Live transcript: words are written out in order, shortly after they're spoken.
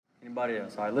Anybody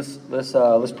else? All right,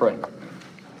 let's pray.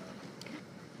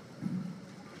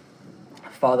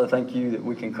 Father, thank you that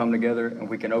we can come together and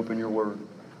we can open your word.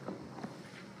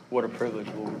 What a privilege,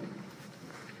 Lord.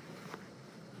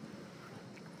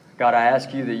 God, I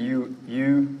ask you that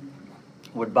you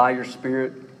would, by your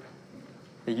Spirit,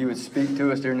 that you would speak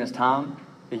to us during this time,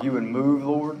 that you would move,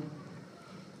 Lord.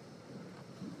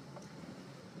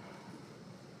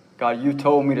 God, you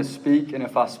told me to speak, and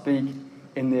if I speak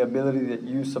in the ability that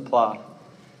you supply.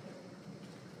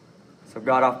 So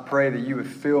God, I pray that you would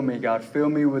fill me, God. Fill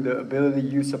me with the ability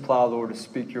you supply, Lord, to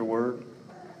speak your word.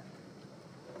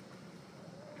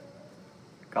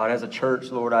 God, as a church,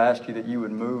 Lord, I ask you that you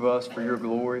would move us for your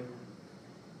glory,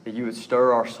 that you would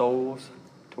stir our souls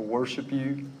to worship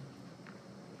you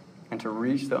and to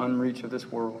reach the unreached of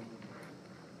this world.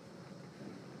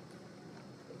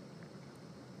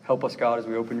 Help us, God, as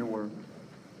we open your word.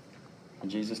 In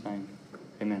Jesus' name,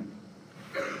 amen.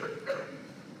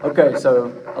 Okay,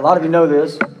 so a lot of you know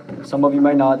this. Some of you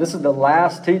may not. This is the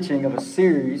last teaching of a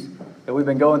series that we've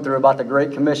been going through about the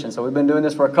Great Commission. So we've been doing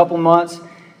this for a couple months,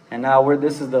 and now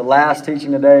this is the last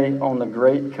teaching today on the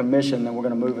Great Commission. Then we're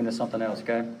going to move into something else,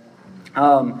 okay?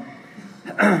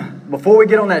 Before we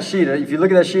get on that sheet, if you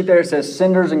look at that sheet there, it says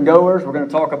senders and goers. We're going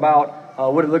to talk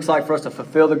about what it looks like for us to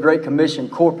fulfill the Great Commission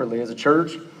corporately as a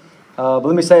church. But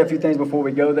let me say a few things before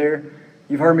we go there.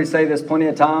 You've heard me say this plenty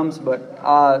of times, but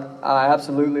I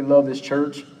absolutely love this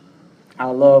church.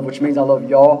 Which means I love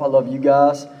y'all. I love you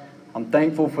guys. I'm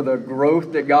thankful for the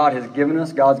growth that God has given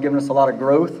us. God's given us a lot of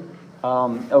growth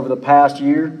over the past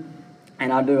year,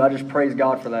 and I just praise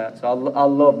God for that. So I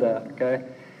love that, okay?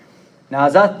 Now,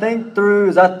 as I think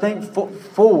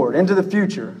forward into the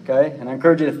future, okay, and I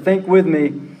encourage you to think with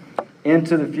me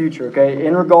into the future, okay,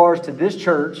 in regards to this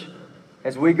church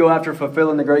as we go after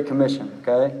fulfilling the Great Commission,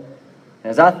 okay?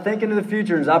 As I think into the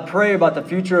future, as I pray about the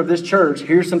future of this church,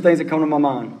 here's some things that come to my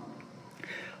mind.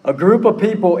 A group of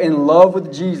people in love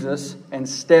with Jesus and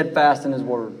steadfast in His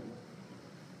Word.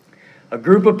 A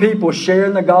group of people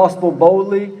sharing the gospel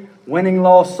boldly, winning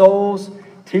lost souls,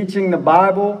 teaching the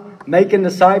Bible, making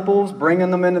disciples, bringing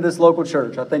them into this local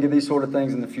church. I think of these sort of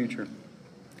things in the future.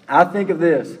 I think of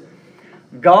this.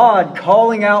 God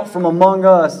calling out from among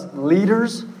us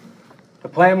leaders to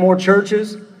plant more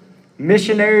churches,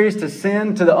 missionaries to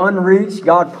send to the unreached,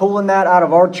 God pulling that out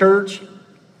of our church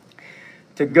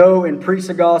to go and preach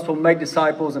the gospel, make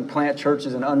disciples, and plant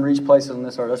churches in unreached places on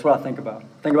this earth. That's what I think about.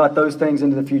 Think about those things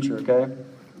into the future, okay?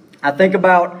 I think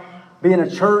about being a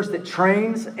church that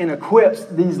trains and equips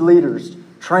these leaders,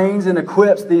 trains and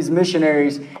equips these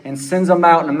missionaries, and sends them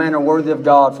out in a manner worthy of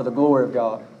God for the glory of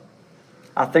God.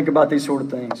 I think about these sort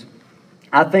of things.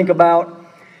 I think about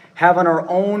having our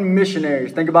own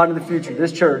missionaries. Think about in the future,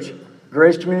 this church,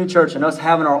 Grace Community Church, and us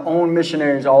having our own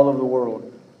missionaries all over the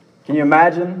world. Can you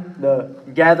imagine the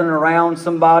gathering around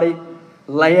somebody,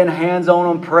 laying hands on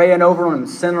them, praying over them, and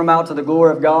sending them out to the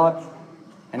glory of God?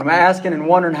 And I'm asking and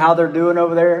wondering how they're doing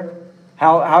over there,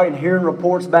 how and hearing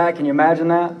reports back. Can you imagine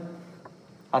that?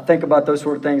 I think about those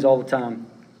sort of things all the time.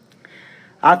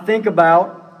 I think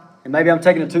about, and maybe I'm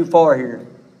taking it too far here,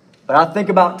 but I think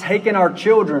about taking our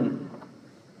children,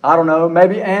 I don't know,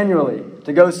 maybe annually,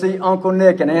 to go see Uncle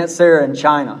Nick and Aunt Sarah in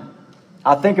China.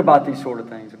 I think about these sort of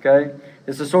things, okay?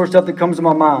 It's the sort of stuff that comes to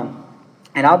my mind.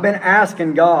 And I've been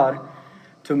asking God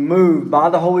to move by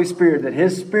the Holy Spirit, that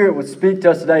His Spirit would speak to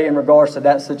us today in regards to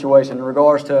that situation, in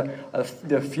regards to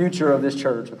the future of this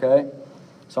church, okay?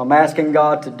 So I'm asking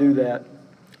God to do that.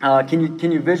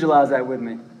 Can you visualize that with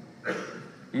me?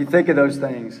 You think of those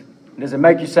things. Does it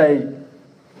make you say,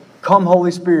 "Come,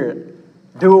 Holy Spirit,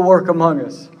 do a work among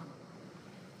us"?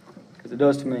 Because it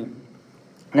does to me.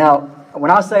 Now,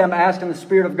 when I say I'm asking the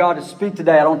Spirit of God to speak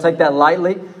today, I don't take that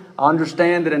lightly. I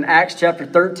understand that in Acts chapter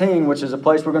 13, which is a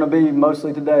place we're going to be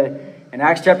mostly today, in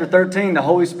Acts chapter 13, the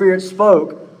Holy Spirit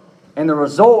spoke, and the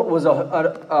result was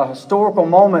a historical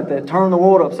moment that turned the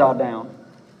world upside down.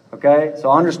 Okay? So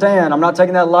I understand, I'm not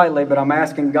taking that lightly, but I'm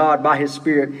asking God by His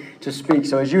Spirit to speak.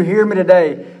 So as you hear me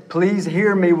today, please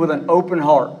hear me with an open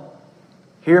heart.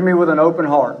 Hear me with an open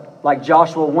heart. Like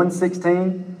Joshua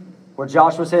 1:16, where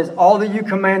Joshua says, "All that you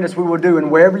command us we will do, and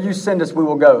wherever you send us we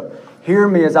will go." Hear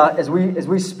me as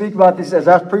we speak about this, as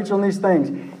I preach on these things.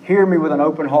 Hear me with an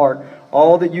open heart.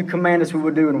 All that you command us we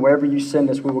will do, and wherever you send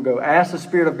us we will go. Ask the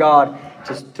Spirit of God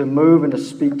to move and to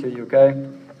speak to you, okay?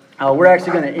 We're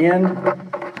actually going to end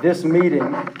this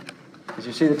meeting. As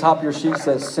you see, the top of your sheet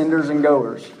says senders and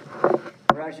goers.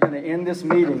 We're actually going to end this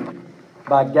meeting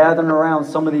by gathering around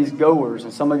some of these goers.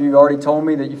 And some of you already told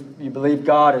me that you believe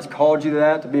God has called you to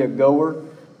that, to be a goer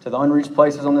to the unreached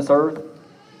places on this earth.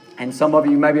 And some of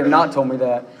you maybe have not told me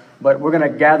that. But we're going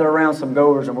to gather around some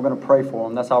goers and we're going to pray for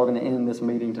them. That's how we're going to end this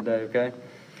meeting today, okay?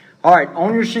 All right,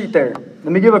 on your sheet there,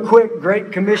 let me give a quick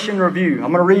Great Commission review.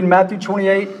 I'm going to read Matthew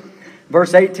 28,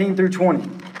 verse 18 through 20.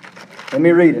 Let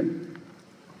me read it.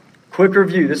 Quick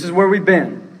review. This is where we've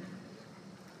been.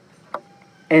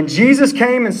 And Jesus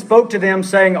came and spoke to them,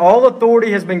 saying, all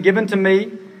authority has been given to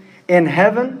me in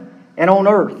heaven and on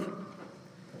earth.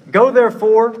 Go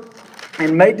therefore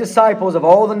and make disciples of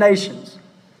all the nations,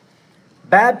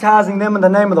 baptizing them in the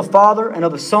name of the Father and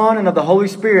of the Son and of the Holy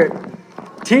Spirit,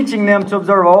 teaching them to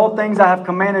observe all things I have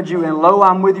commanded you, and lo,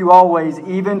 I'm with you always,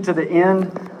 even to the end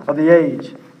of the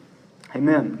age.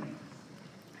 Amen.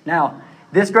 Now,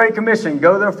 this Great Commission,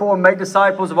 go therefore and make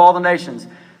disciples of all the nations.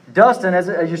 Dustin,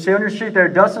 as you see on your sheet there,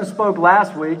 Dustin spoke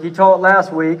last week, he taught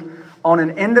last week on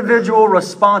an individual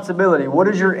responsibility. What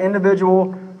is your individual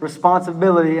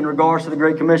responsibility in regards to the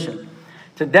Great Commission?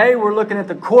 Today we're looking at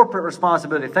the corporate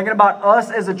responsibility, thinking about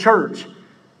us as a church.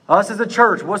 Us as a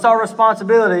church, what's our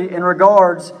responsibility in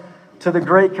regards to the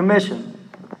Great Commission?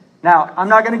 Now, I'm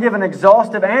not going to give an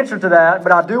exhaustive answer to that,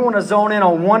 but I do want to zone in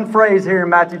on one phrase here in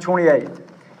Matthew 28.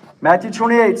 Matthew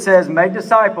 28 says, make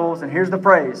disciples, and here's the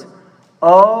phrase,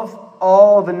 of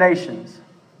all the nations.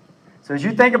 So as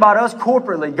you think about us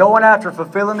corporately going after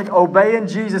fulfilling, obeying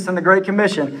Jesus and the Great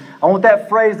Commission, I want that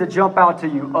phrase to jump out to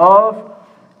you. Of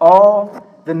all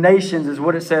the nations is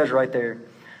what it says right there.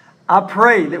 I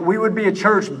pray that we would be a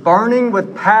church burning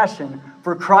with passion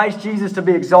for Christ Jesus to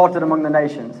be exalted among the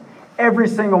nations. Every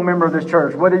single member of this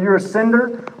church, whether you're a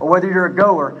sender or whether you're a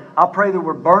goer, I pray that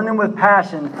we're burning with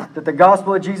passion that the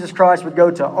gospel of Jesus Christ would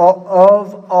go to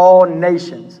all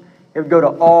nations. It would go to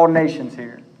all nations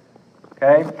here.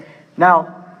 Okay?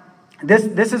 Now,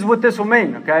 this is what this will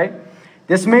mean, okay?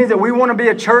 This means that we want to be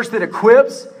a church that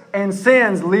equips and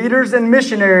sends leaders and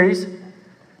missionaries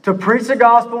to preach the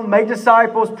gospel, make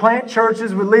disciples, plant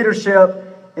churches with leadership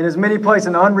in as many places,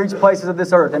 in the unreached places of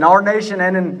this earth, in our nation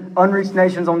and in unreached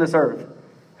nations on this earth.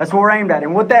 That's what we're aimed at.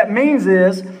 And what that means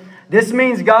is, this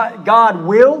means God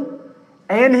will,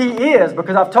 and He is,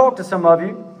 because I've talked to some of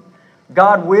you,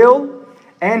 God will,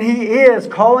 and He is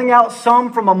calling out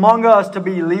some from among us to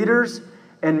be leaders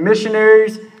and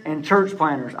missionaries and church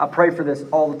planters. I pray for this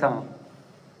all the time.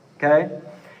 Okay?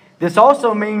 This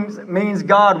also means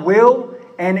God will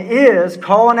and is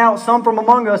calling out some from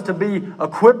among us to be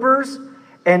equippers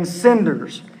and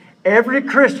senders. Every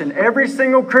Christian, every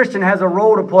single Christian has a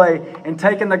role to play in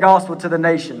taking the gospel to the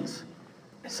nations.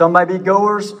 Some may be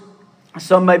goers,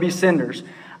 some may be senders.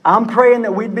 I'm praying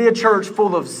that we'd be a church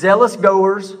full of zealous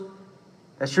goers.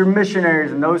 That's your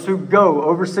missionaries and those who go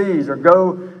overseas or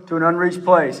go to an unreached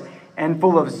place. And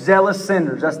full of zealous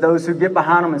senders. That's those who get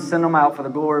behind them and send them out for the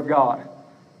glory of God.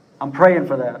 I'm praying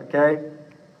for that, okay?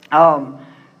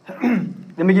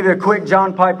 Let me give you a quick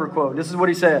John Piper quote. This is what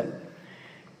he said.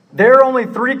 There are only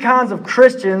three kinds of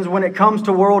Christians when it comes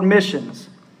to world missions.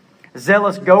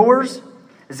 Zealous goers,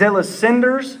 zealous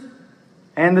senders,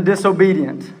 and the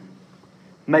disobedient.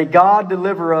 May God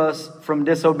deliver us from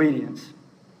disobedience.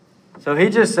 So he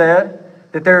just said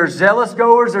that there are zealous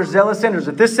goers, there's zealous senders.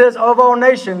 If this says of all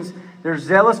nations, there's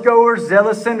zealous goers,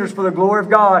 zealous senders for the glory of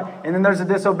God, and then there's the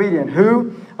disobedient.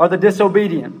 Who are the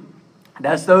disobedient?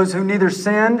 That's those who neither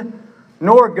send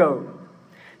nor go.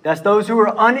 That's those who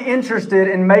are uninterested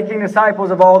in making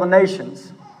disciples of all the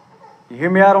nations. You hear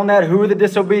me out on that? Who are the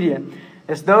disobedient?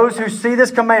 It's those who see this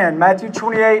command, Matthew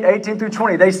 28, 18 through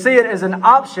 20. They see it as an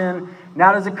option,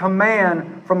 not as a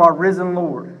command from our risen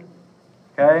Lord.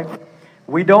 Okay?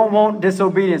 We don't want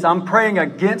disobedience. I'm praying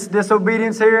against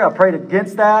disobedience here. I prayed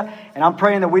against that. And I'm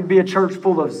praying that we'd be a church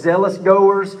full of zealous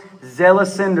goers,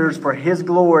 zealous senders for His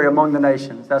glory among the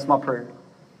nations. That's my prayer.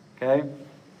 Okay?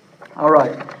 All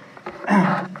right.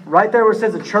 Right there where it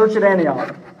says the church at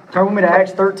Antioch. Turn with me to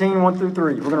Acts 13, 1 through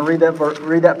 3. We're going to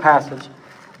read that passage.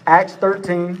 Acts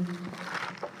 13.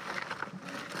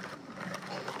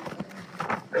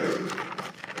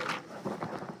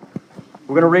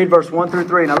 We're going to read verse 1 through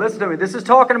 3. Now listen to me. This is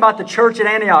talking about the church at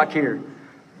Antioch here.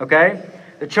 Okay?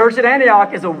 The church at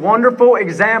Antioch is a wonderful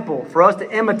example for us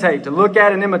to imitate, to look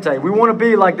at and imitate. We want to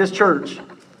be like this church.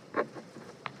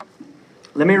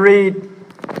 Let me read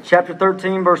chapter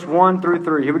 13, verse 1 through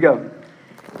 3. Here we go.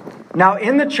 Now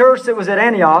in the church that was at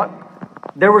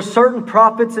Antioch, there were certain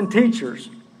prophets and teachers.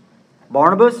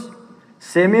 Barnabas,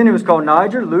 Simeon, who was called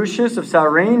Niger, Lucius of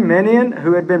Cyrene, Minian,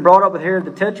 who had been brought up with Herod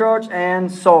the Tetrarch, and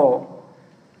Saul.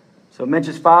 So it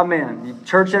mentions 5 men. The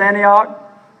church at Antioch,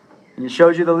 and it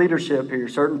shows you the leadership here,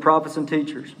 certain prophets and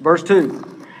teachers. Verse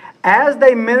 2. As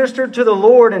they ministered to the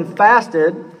Lord and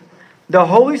fasted, the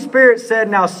Holy Spirit said,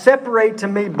 now separate to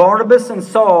me Barnabas and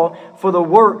Saul for the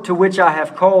work to which I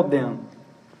have called them.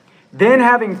 Then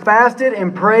having fasted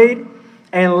and prayed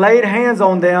and laid hands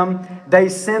on them, they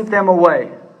sent them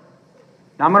away.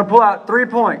 Now I'm going to pull out 3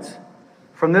 points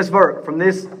from this verse, from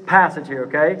this passage here,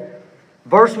 okay?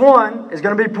 Verse 1 is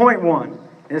going to be point 1.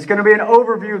 And it's going to be an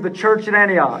overview of the church at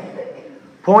Antioch.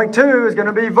 Point 2 is going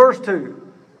to be verse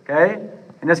 2. Okay?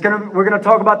 And we're going to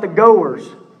talk about the goers.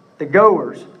 The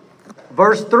goers.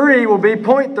 Verse 3 will be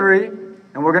point 3.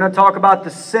 And we're going to talk about the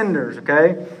senders.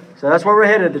 Okay? So that's where we're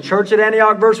headed. The church at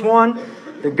Antioch, verse 1.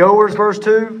 The goers, verse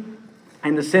 2.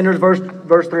 And the senders,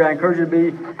 verse 3. I encourage you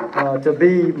to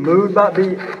be moved by,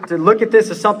 to look at this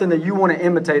as something that you want to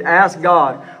imitate. Ask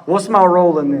God, what's my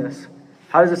role in this?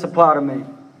 How does this apply to me?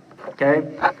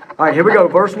 Okay? All right, here we go.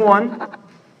 Verse 1.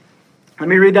 Let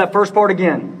me read that first part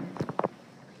again.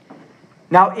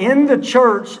 Now, in the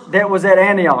church that was at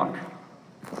Antioch,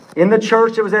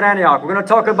 we're going to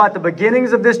talk about the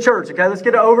beginnings of this church. Okay, let's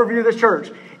get an overview of this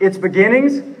church. Its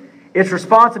beginnings, its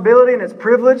responsibility and its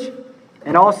privilege,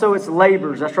 and also its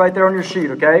labors. That's right there on your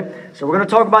sheet, okay? So we're going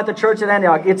to talk about the church at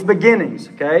Antioch, its beginnings,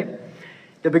 okay?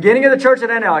 The beginning of the church at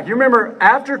Antioch. You remember,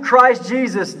 after Christ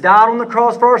Jesus died on the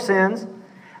cross for our sins,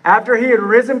 after He had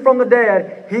risen from the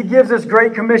dead, He gives us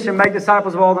great commission, make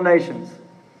disciples of all the nations.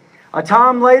 A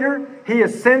time later, He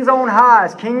ascends on high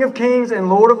as King of Kings and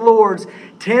Lord of Lords.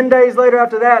 10 days later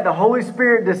after that, the Holy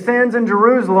Spirit descends in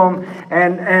Jerusalem,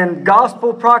 and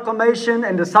gospel proclamation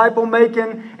and disciple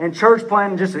making and church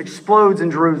planting just explodes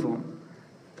in Jerusalem.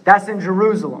 That's in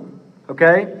Jerusalem,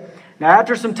 okay? Now,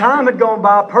 after some time had gone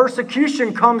by,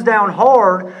 persecution comes down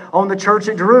hard on the church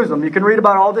at Jerusalem. You can read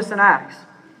about all this in Acts.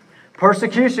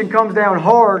 Persecution comes down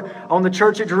hard on the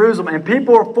church at Jerusalem, and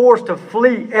people are forced to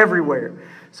flee everywhere.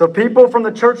 So people from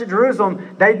the church at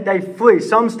Jerusalem, they flee.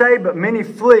 Some stay, but many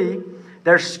flee.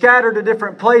 They're scattered to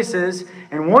different places,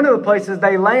 and one of the places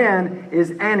they land is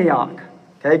Antioch.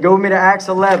 Okay, go with me to Acts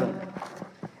 11.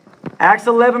 Acts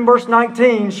 11 verse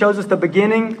 19 shows us the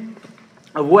beginning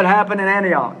of what happened in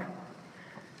Antioch.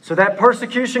 So that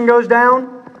persecution goes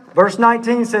down. Verse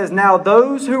 19 says, Now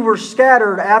those who were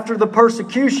scattered after the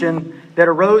persecution that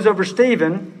arose over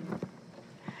Stephen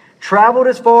traveled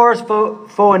as far as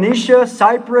Phoenicia,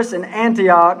 Cyprus, and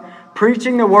Antioch,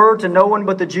 preaching the word to no one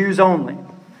but the Jews only.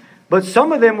 But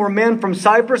some of them were men from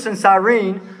Cyprus and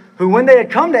Cyrene, who when they had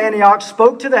come to Antioch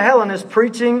spoke to the Hellenists,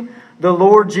 preaching the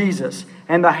Lord Jesus.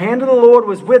 And the hand of the Lord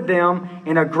was with them,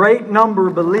 and a great number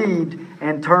believed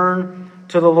and turned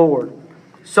to the Lord.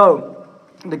 So,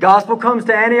 the gospel comes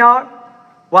to Antioch.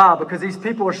 Why? Because these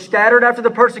people are scattered after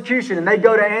the persecution, and they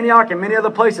go to Antioch and many other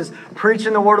places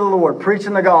preaching the word of the Lord,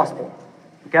 preaching the gospel.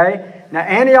 Okay? Now,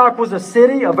 Antioch was a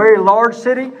city, a very large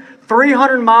city,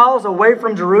 300 miles away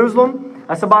from Jerusalem.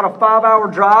 That's about a 5-hour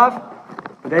drive.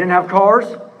 But they didn't have cars.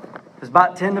 It's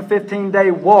about 10 to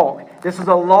 15-day walk. This was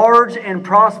a large and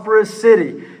prosperous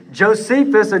city.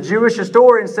 Josephus, a Jewish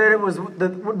historian, said it was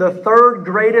the third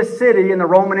greatest city in the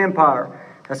Roman Empire.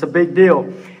 That's a big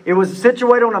deal. It was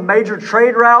situated on a major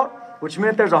trade route, which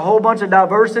meant there's a whole bunch of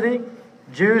diversity.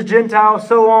 Jews, Gentiles,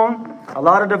 so on. A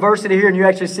lot of diversity here, and you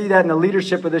actually see that in the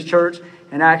leadership of this church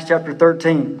in Acts chapter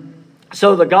 13.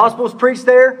 So the gospel is preached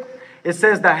there. It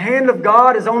says the hand of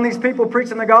God is on these people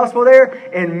preaching the gospel there,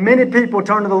 and many people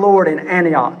turn to the Lord in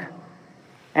Antioch.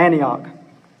 Antioch.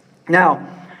 Now,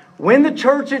 when the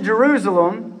church at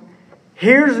Jerusalem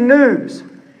hears news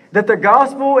that the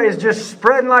gospel is just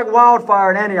spreading like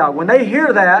wildfire in Antioch, when they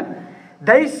hear that,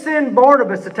 they send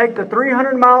Barnabas to take the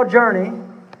 300-mile journey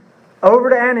over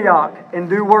to Antioch and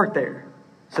do work there.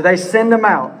 So they send him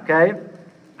out, okay?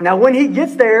 Now, when he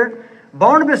gets there,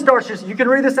 Barnabas starts just, you can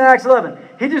read this in Acts 11.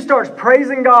 He just starts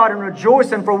praising God and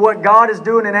rejoicing for what God is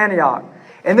doing in Antioch.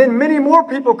 And then many more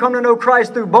people come to know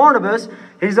Christ through Barnabas.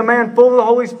 He's a man full of the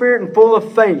Holy Spirit and full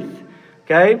of faith.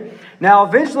 Okay? Now,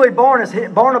 eventually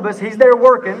Barnabas, he's there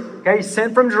working. Okay? He's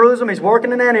sent from Jerusalem. He's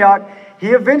working in Antioch.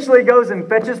 He eventually goes and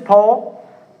fetches Paul.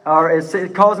 Or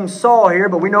it calls him Saul here,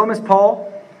 but we know him as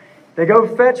Paul. They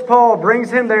go fetch Paul, brings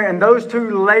him there, and those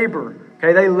two labor.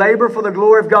 Okay? They labor for the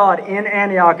glory of God in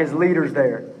Antioch as leaders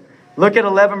there. Look at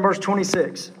 11 verse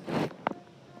 26.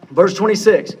 Verse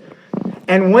 26.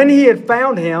 And when he had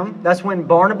found him, that's when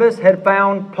Barnabas had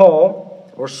found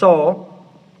Paul, or Saul,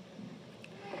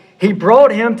 he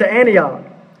brought him to Antioch.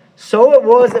 So it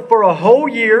was that for a whole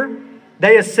year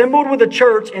they assembled with the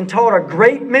church and taught a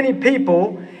great many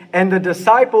people, and the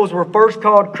disciples were first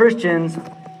called Christians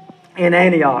in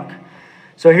Antioch.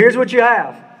 So here's what you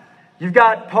have. You've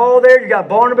got Paul there, you've got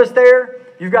Barnabas there,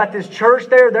 you've got this church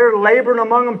there, they're laboring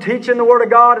among them, teaching the Word of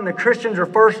God, and the Christians are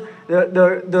first,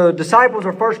 the disciples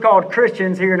are first called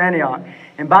Christians here in Antioch.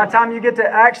 And by the time you get to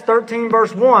Acts 13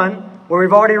 verse 1, where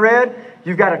we've already read,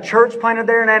 you've got a church planted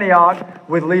there in Antioch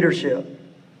with leadership,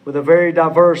 with a very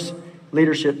diverse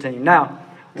leadership team. Now,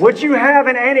 what you have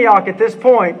in Antioch at this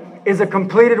point is a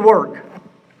completed work.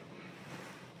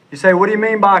 You say, what do you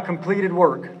mean by a completed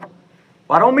work?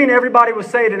 Well, I don't mean everybody was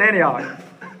saved in Antioch.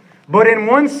 But in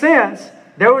one sense,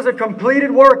 there was a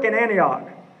completed work in Antioch.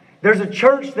 There's a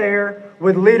church there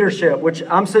with leadership, which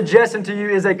I'm suggesting to you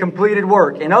is a completed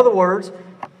work. In other words,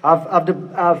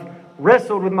 I've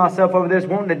wrestled with myself over this,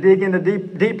 wanting to dig into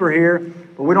deeper here,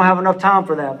 but we don't have enough time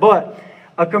for that. But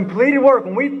a completed work,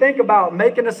 when we think about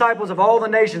making disciples of all the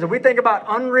nations, and we think about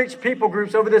unreached people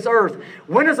groups over this earth,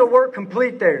 when is a work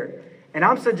complete there? And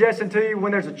I'm suggesting to you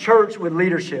when there's a church with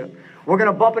leadership. We're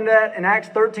going to bump into that in Acts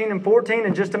 13 and 14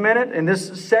 in just a minute in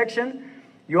this section.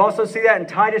 You also see that in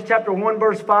Titus chapter 1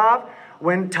 verse 5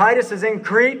 when Titus is in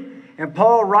Crete and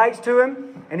Paul writes to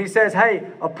him and he says, hey,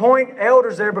 appoint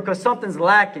elders there because something's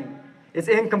lacking. It's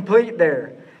incomplete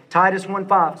there. Titus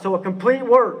 1:5. So a complete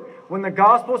work. When the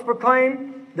gospel is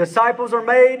proclaimed, disciples are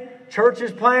made,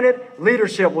 churches planted,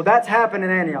 leadership. Well, that's happened in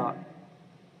Antioch.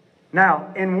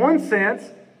 Now, in one sense,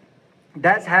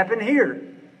 that's happened here.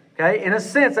 Okay, in a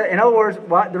sense, in other words,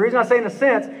 the reason I say in a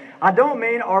sense, I don't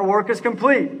mean our work is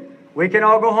complete. We can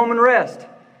all go home and rest.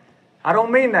 I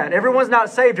don't mean that. Everyone's not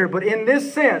saved here. But in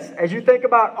this sense, as you think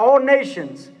about all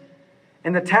nations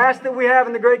and the task that we have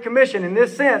in the Great Commission, in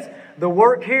this sense, the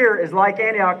work here is like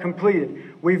Antioch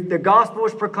completed. The gospel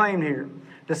is proclaimed here.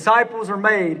 Disciples are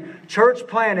made, church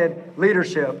planted,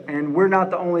 leadership. And we're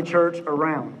not the only church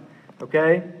around.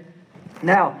 Okay?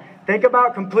 Now, think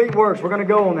about complete works. We're going to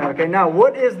go on that. Okay? Now,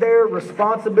 what is their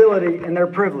responsibility and their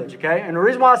privilege? Okay? And the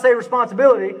reason why I say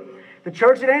responsibility, the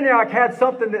church at Antioch had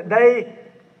something that they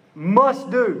must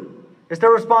do. It's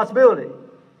their responsibility.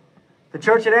 The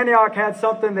church at Antioch had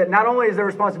something that not only is their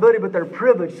responsibility, but their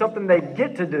privilege, something they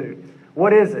get to do.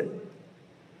 What is it?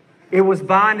 It was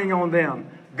binding on them.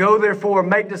 Go therefore,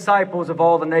 make disciples of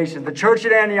all the nations. The church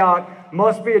at Antioch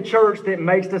must be a church that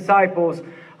makes disciples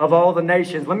of all the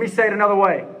nations. Let me say it another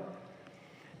way.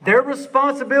 Their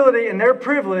responsibility and their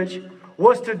privilege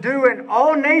was to do in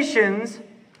all nations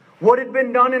what had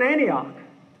been done in Antioch.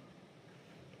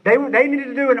 They needed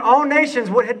to do in all nations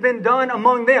what had been done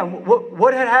among them.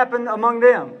 What had happened among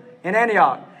them in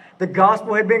Antioch? The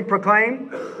gospel had been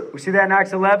proclaimed. We see that in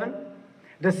Acts 11.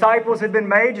 Disciples had been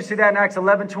made. You see that in Acts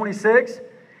 11:26.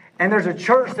 And there's a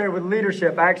church there with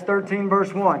leadership. Acts 13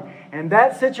 verse 1. And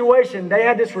that situation, they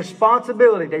had this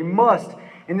responsibility. They must,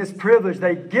 in this privilege,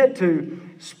 they get to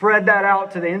spread that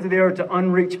out to the ends of the earth, to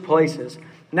unreached places.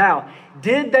 Now,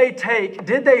 did they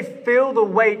feel the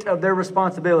weight of their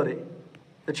responsibility?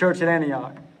 The church at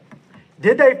Antioch.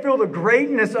 Did they feel the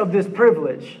greatness of this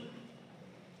privilege?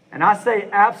 And I say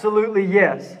absolutely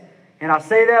yes. And I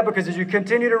say that because as you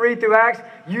continue to read through Acts,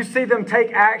 you see them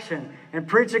take action and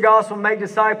preach the gospel, make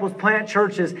disciples, plant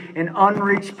churches in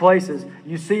unreached places.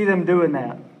 You see them doing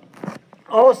that.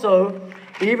 Also,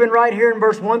 even right here in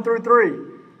verse 1 through 3,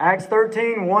 Acts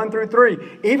 13, 1 through 3,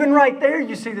 even right there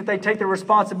you see that they take their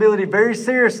responsibility very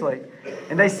seriously.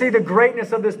 And they see the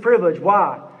greatness of this privilege.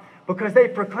 Why? Because they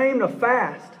proclaimed a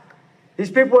fast.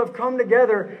 These people have come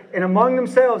together and among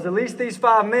themselves, at least these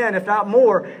 5 men, if not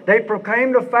more, they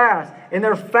proclaimed a fast. And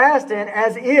they're fasting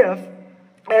as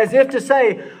if to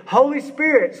say, Holy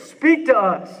Spirit, speak to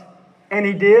us. And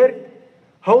He did.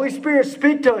 Holy Spirit,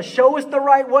 speak to us. Show us the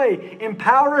right way.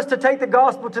 Empower us to take the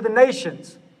gospel to the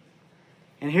nations.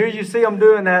 And here you see them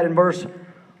doing that in verse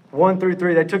 1 through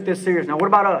 3. They took this serious. Now what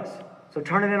about us? So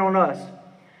turn it in on us.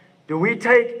 Do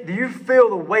you feel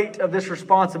the weight of this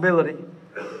responsibility?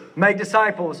 Make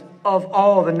disciples of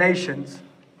all the nations.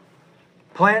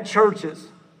 Plant churches.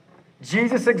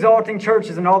 Jesus exalting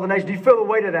churches in all the nations. Do you feel the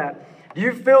weight of that? Do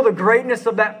you feel the greatness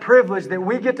of that privilege that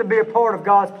we get to be a part of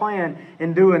God's plan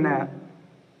in doing that?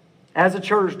 As a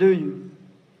church, do you?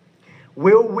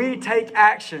 Will we take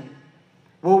action?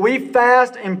 Will we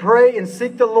fast and pray and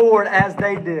seek the Lord as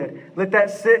they did? Let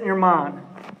that sit in your mind.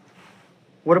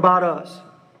 What about us?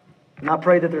 And I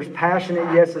pray that there's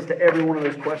passionate yeses to every one of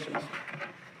those questions.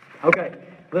 Okay,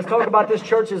 let's talk about this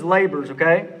church's labors,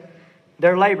 okay?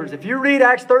 Their labors. If you read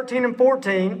Acts 13 and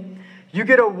 14, you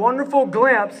get a wonderful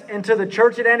glimpse into the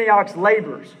church at Antioch's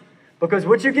labors. Because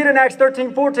what you get in Acts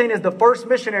 13, 14 is the first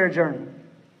missionary journey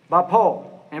by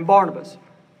Paul and Barnabas.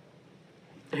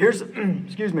 Here's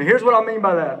what I mean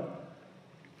by that.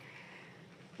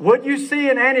 What you see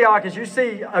in Antioch is you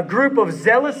see a group of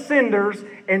zealous senders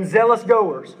and zealous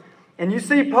goers. And you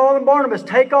see Paul and Barnabas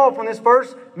take off on this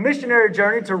first missionary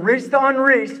journey to reach the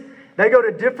unreached. They go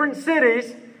to different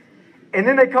cities, and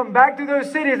then they come back to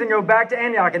those cities and go back to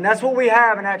Antioch. And that's what we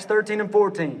have in Acts 13 and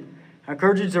 14. I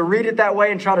encourage you to read it that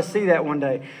way and try to see that one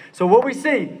day. So what we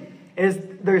see is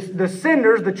the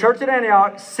senders, the church at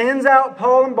Antioch, sends out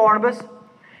Paul and Barnabas.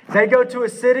 They go to a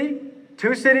city,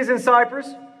 2 cities in Cyprus.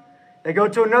 They go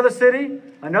to another city,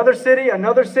 another city,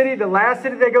 another city. The last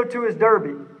city they go to is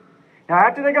Derbe. Now,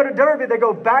 after they go to Derbe, they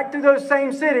go back to those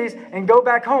same cities and go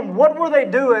back home. What were they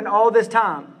doing all this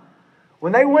time?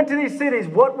 When they went to these cities,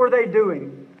 what were they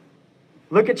doing?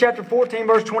 Look at chapter 14,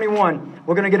 verse 21.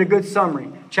 We're going to get a good summary.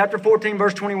 Chapter 14,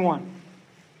 verse 21.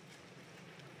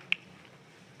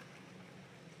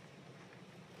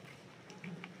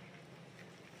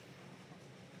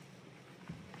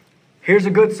 Here's a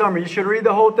good summary. You should read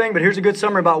the whole thing, but here's a good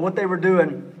summary about what they were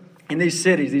doing in these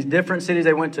cities, these different cities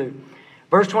they went to.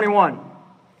 Verse 21.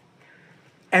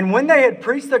 And when they had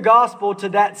preached the gospel to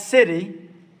that city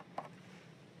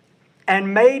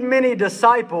and made many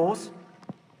disciples,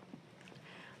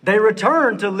 they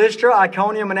returned to Lystra,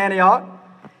 Iconium, and Antioch,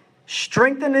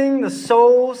 strengthening the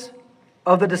souls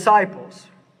of the disciples.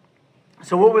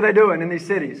 So what were they doing in these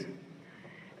cities?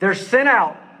 They're sent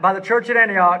out by the church at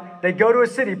Antioch. They go to a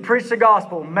city, preach the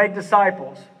gospel, make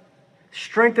disciples,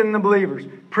 strengthen the believers.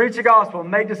 Preach the gospel,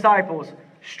 make disciples,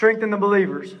 strengthen the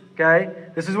believers. Okay?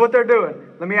 This is what they're doing.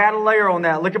 Let me add a layer on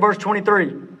that. Look at verse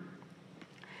 23.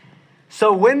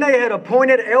 So when they had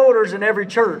appointed elders in every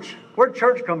church, where'd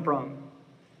church come from?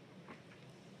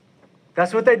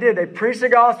 That's what they did. They preached the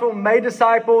gospel, made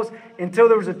disciples until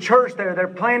there was a church there. They're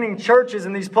planting churches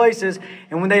in these places.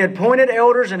 And when they had appointed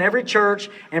elders in every church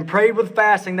and prayed with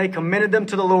fasting, they commended them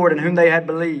to the Lord in whom they had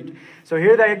believed. So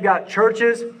here they had got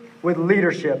churches with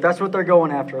leadership. That's what they're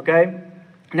going after, okay?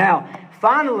 Now,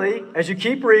 finally, as you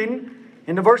keep reading,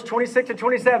 into verse 26 and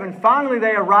 27, finally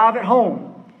they arrive at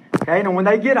home. Okay, and when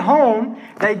they get home,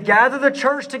 they gather the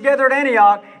church together at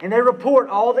Antioch and they report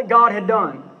all that God had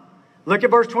done. Look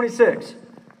at verse 26.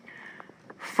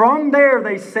 From there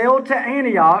they sailed to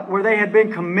Antioch, where they had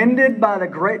been commended by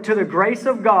to the grace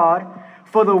of God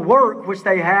for the work which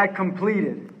they had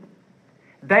completed.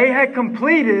 They had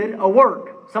completed a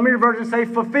work. Some of your versions say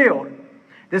fulfilled.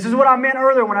 This is what I meant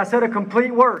earlier when I said a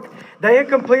complete work. They had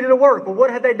completed a work. Well, what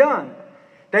had they done?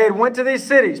 They had went to these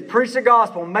cities, preached the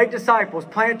gospel, make disciples,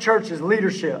 plant churches,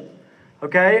 leadership.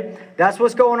 Okay? That's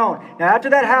what's going on. Now, after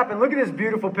that happened, look at this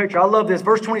beautiful picture. I love this.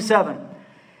 Verse 27.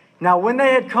 Now, when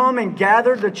they had come and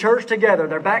gathered the church together,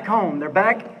 they're back home. They're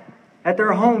back at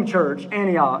their home church,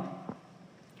 Antioch.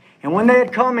 And when they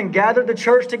had come and gathered the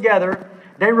church together,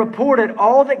 they reported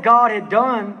all that God had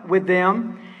done with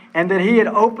them and that He had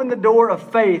opened the door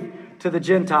of faith to the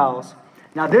Gentiles.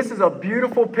 Now, this is a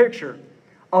beautiful picture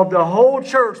of the whole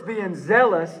church being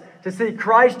zealous to see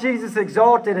Christ Jesus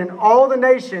exalted in all the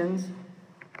nations.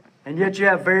 And yet you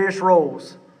have various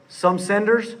roles. Some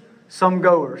senders, some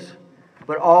goers.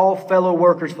 But all fellow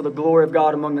workers for the glory of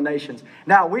God among the nations.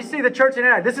 Now, we see the church in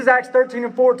Antioch. This is Acts 13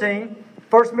 and 14.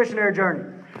 First missionary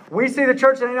journey. We see the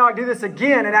church in Antioch do this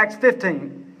again in Acts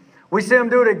 15. We see them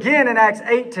do it again in Acts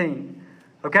 18.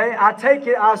 Okay?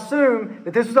 I assume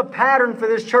that this was a pattern for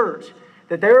this church.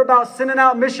 That they were about sending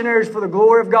out missionaries for the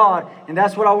glory of God. And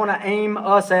that's what I want to aim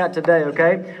us at today.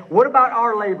 Okay? What about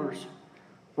our labors?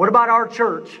 What about our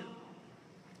church?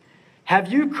 Have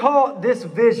you caught this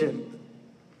vision?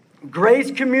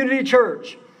 Grace Community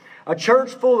Church, a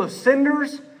church full of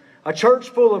senders, a church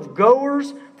full of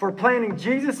goers for planting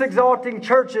Jesus-exalting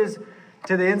churches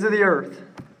to the ends of the earth.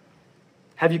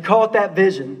 Have you caught that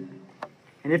vision?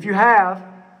 And if you have,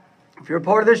 if you're a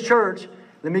part of this church,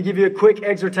 let me give you a quick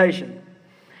exhortation.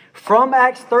 From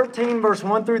Acts 13, verse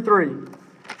 1 through 3,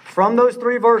 from those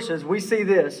 3 verses, we see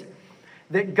this,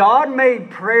 that God made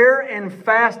prayer and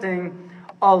fasting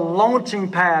a launching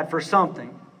pad for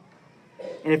something.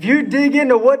 And if you dig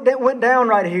into what that went down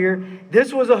right here,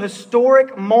 this was a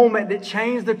historic moment that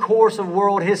changed the course of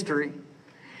world history.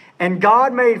 And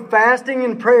God made fasting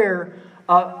and prayer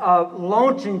a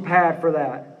launching pad for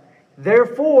that.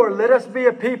 Therefore, let us be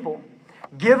a people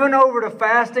given over to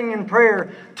fasting and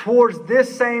prayer towards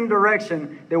this same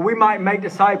direction, that we might make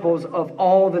disciples of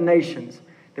all the nations,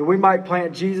 that we might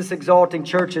plant Jesus-exalting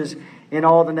churches in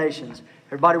all the nations.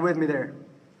 Everybody with me there?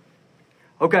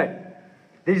 Okay,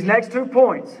 these next 2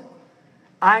 points,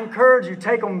 I encourage you,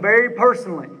 take them very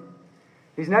personally.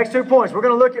 These next 2 points, we're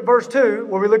going to look at verse 2,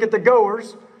 where we look at the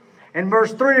goers, and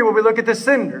verse 3, where we look at the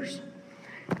senders.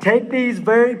 Take these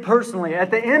very personally.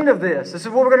 At the end of this is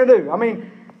what we're going to do. I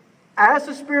mean, ask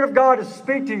the Spirit of God to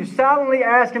speak to you. Silently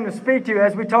ask Him to speak to you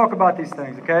as we talk about these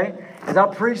things, okay? As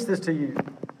I preach this to you.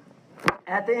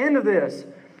 At the end of this,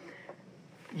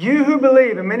 you who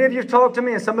believe, and many of you have talked to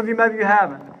me, and some of you maybe you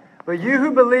haven't, but you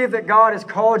who believe that God has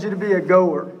called you to be a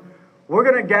goer, we're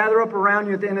going to gather up around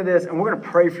you at the end of this, and we're going to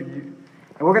pray for you.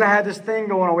 And we're going to have this thing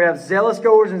going on. We have zealous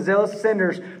goers and zealous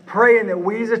senders praying that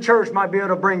we as a church might be able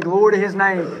to bring glory to His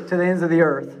name to the ends of the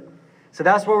earth. So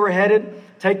that's where we're headed.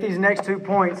 Take these next 2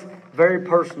 points very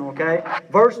personal, okay?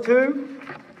 Verse 2,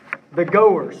 the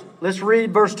goers. Let's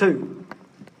read verse 2.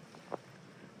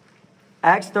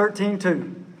 Acts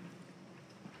 13:2.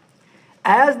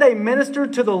 As they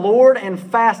ministered to the Lord and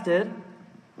fasted,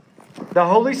 the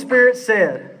Holy Spirit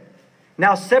said,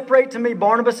 "Now separate to me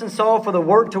Barnabas and Saul for the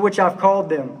work to which I've called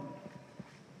them."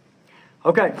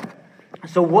 Okay,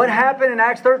 so what happened in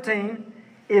Acts 13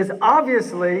 is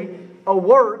obviously a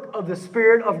work of the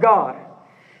Spirit of God.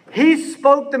 He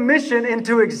spoke the mission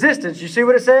into existence. You see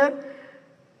what it said?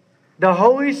 The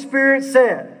Holy Spirit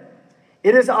said.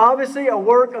 It is obviously a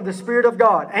work of the Spirit of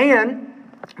God. And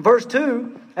verse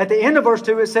 2, at the end of verse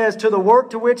 2, it says, "To the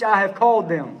work to which I have called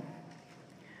them."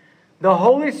 The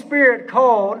Holy Spirit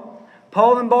called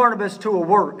Paul and Barnabas to a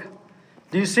work.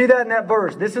 Do you see that in that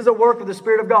verse? This is a work of the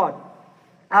Spirit of God.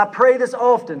 I pray this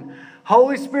often.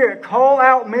 Holy Spirit, call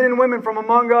out men and women from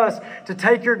among us to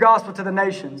take your gospel to the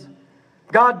nations.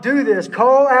 God, do this.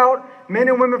 Call out men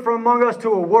and women from among us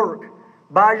to a work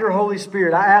by your Holy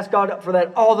Spirit. I ask God for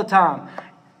that all the time.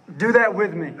 Do that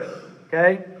with me.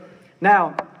 Okay?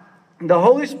 Now, the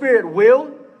Holy Spirit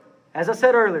will, as I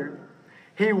said earlier,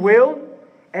 He will,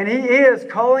 and He is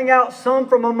calling out some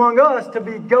from among us to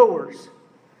be goers.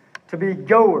 To be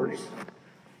goers.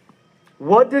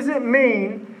 What does it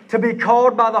mean to be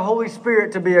called by the Holy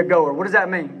Spirit to be a goer? What does that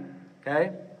mean? Okay?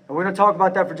 And we're going to talk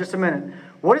about that for just a minute.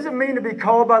 What does it mean to be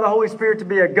called by the Holy Spirit to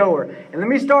be a goer? And let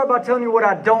me start by telling you what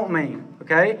I don't mean.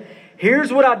 Okay?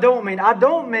 Here's what I don't mean. I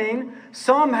don't mean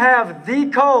some have the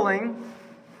calling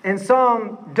and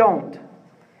some don't.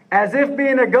 As if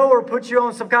being a goer puts you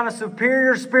on some kind of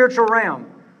superior spiritual realm.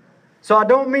 So I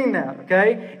don't mean that,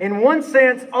 okay? In one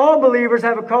sense, all believers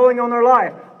have a calling on their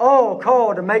life. All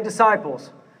called to make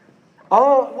disciples.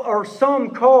 All or some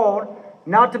called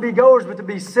not to be goers but to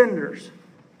be senders.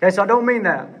 Okay, so I don't mean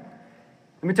that.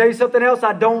 Let me tell you something else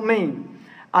I don't mean.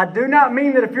 I do not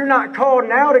mean that if you're not called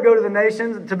now to go to the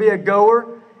nations, to be a goer,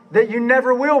 that you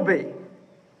never will be.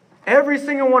 Every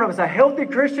single one of us, a healthy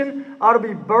Christian, ought to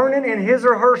be burning in his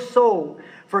or her soul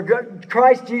for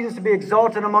Christ Jesus to be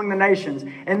exalted among the nations.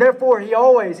 And therefore, he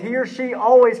or she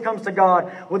always comes to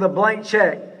God with a blank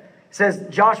check. It says,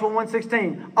 Joshua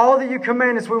 1:16, all that you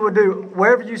command us we will do.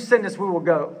 Wherever you send us we will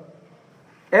go.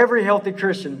 Every healthy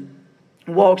Christian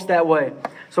walks that way.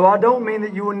 So I don't mean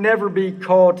that you will never be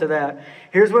called to that.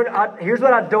 Here's what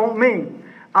I don't mean.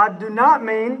 I do not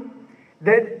mean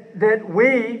that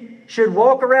we should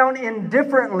walk around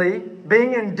indifferently,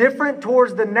 being indifferent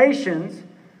towards the nations.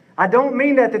 I don't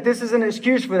mean that this is an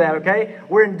excuse for that, okay?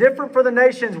 We're indifferent for the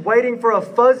nations, waiting for a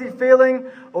fuzzy feeling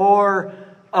or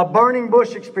a burning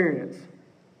bush experience.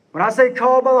 When I say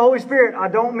called by the Holy Spirit, I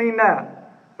don't mean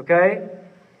that, okay?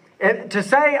 And to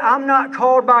say I'm not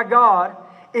called by God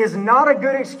is not a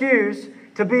good excuse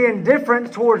to be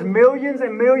indifferent towards millions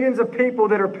and millions of people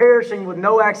that are perishing with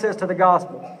no access to the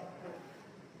gospel.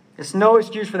 It's no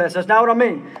excuse for that. So that's not what I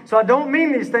mean. So I don't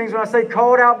mean these things when I say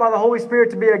called out by the Holy Spirit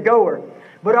to be a goer.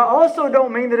 But I also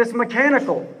don't mean that it's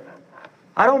mechanical.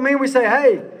 I don't mean we say,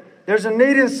 hey, there's a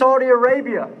need in Saudi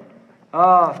Arabia.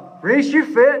 Reese, you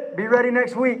fit. Be ready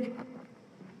next week.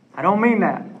 I don't mean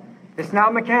that. It's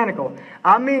not mechanical.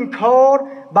 I mean called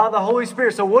by the Holy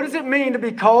Spirit. So what does it mean to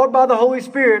be called by the Holy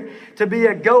Spirit to be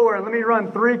a goer? Let me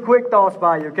run 3 quick thoughts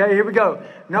by you. Okay, here we go.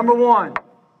 Number 1.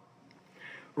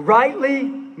 Rightly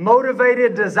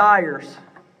motivated desires.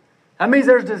 That means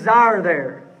there's desire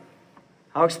there.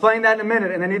 I'll explain that in a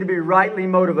minute, and they need to be rightly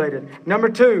motivated. Number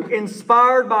 2,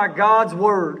 inspired by God's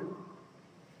Word.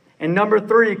 And number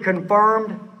 3,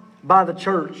 confirmed by the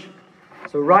church.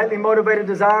 So rightly motivated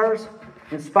desires,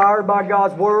 inspired by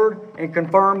God's Word, and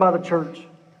confirmed by the church.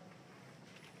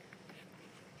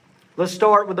 Let's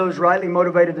start with those rightly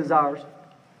motivated desires.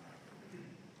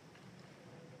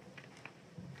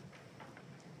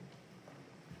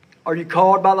 Are you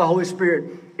called by the Holy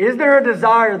Spirit? Is there a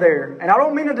desire there? And I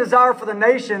don't mean a desire for the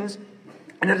nations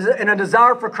and a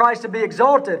desire for Christ to be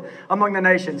exalted among the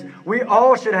nations. We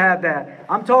all should have that.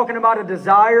 I'm talking about a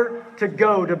desire to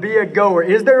go, to be a goer.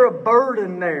 Is there a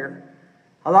burden there?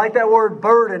 I like that word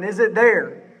burden. Is it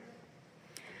there?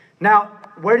 Now,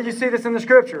 where do you see this in the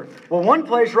Scripture? Well, one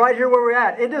place right here where we're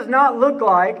at. It does not look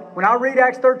like, when I read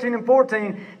Acts 13 and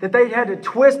 14, that they had to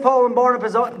twist Paul and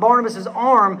Barnabas'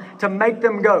 arm to make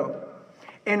them go.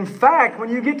 In fact, when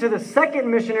you get to the second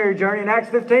missionary journey in Acts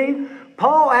 15,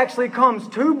 Paul actually comes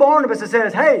to Barnabas and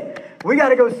says, hey, we got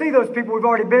to go see those people we've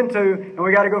already been to, and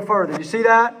we got to go further. You see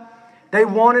that? They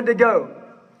wanted to go.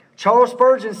 Charles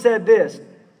Spurgeon said this.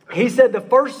 He said the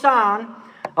first sign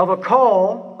of a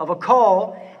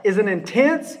call is an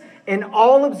intense and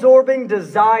all-absorbing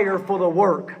desire for the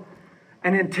work.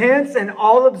 An intense and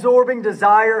all-absorbing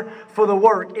desire for the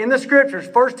work. In the Scriptures,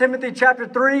 1 Timothy chapter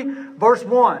 3, verse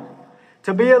 1.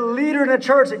 To be a leader in a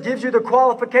church, it gives you the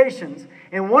qualifications.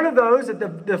 And one of those,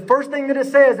 the first thing that it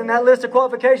says in that list of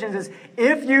qualifications is,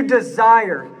 if you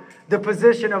desire the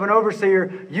position of an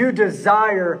overseer, you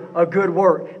desire a good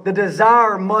work. The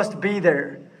desire must be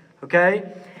there.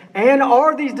 Okay? And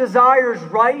are these desires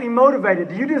rightly motivated?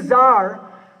 Do you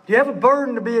have a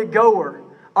burden to be a goer?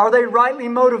 Are they rightly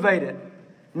motivated?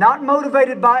 Not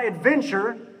motivated by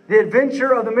adventure, the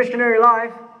adventure of the missionary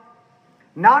life.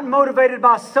 Not motivated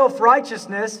by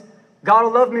self-righteousness. God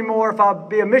will love me more if I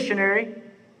be a missionary.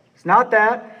 It's not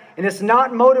that. And it's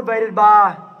not motivated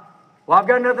by, well, I've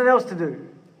got nothing else to do.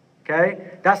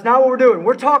 Okay? That's not what we're doing.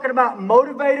 We're talking about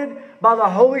motivated by the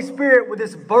Holy Spirit with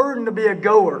this burden to be a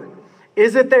goer.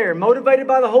 Is it there? Motivated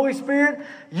by the Holy Spirit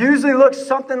usually looks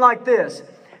something like this.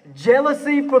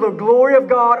 Jealousy for the glory of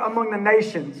God among the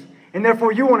nations. And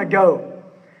therefore you want to go.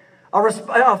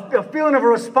 A feeling of a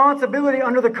responsibility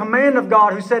under the command of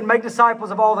God who said, make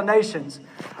disciples of all the nations.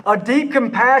 A deep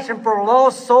compassion for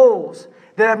lost souls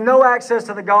that have no access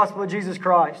to the gospel of Jesus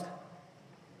Christ.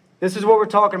 This is what we're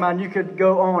talking about, and you could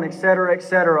go on,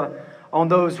 etc., on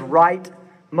those right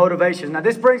motivations. Now,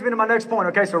 this brings me to my next point.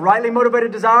 Okay, so rightly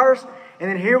motivated desires,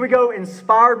 and then here we go,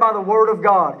 inspired by the Word of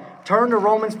God. Turn to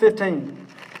Romans 15.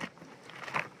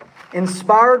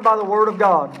 Inspired by the Word of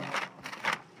God.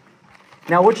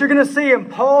 Now, what you're going to see in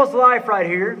Paul's life right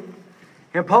here,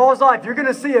 you're going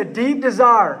to see a deep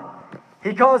desire.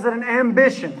 He calls it an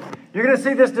ambition. You're going to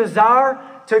see this desire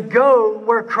to go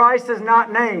where Christ is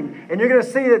not named. And you're going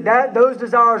to see that those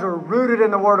desires are rooted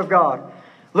in the Word of God.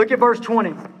 Look at verse 20.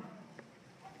 We're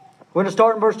going to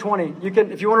start in verse 20. You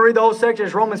can, if you want to read the whole section,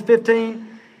 it's Romans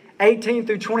 15, 18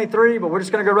 through 23, but we're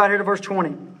just going to go right here to verse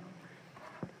 20.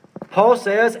 Paul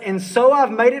says, and so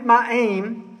I've made it my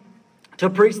aim to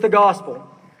preach the gospel,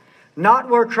 not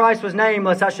where Christ was named,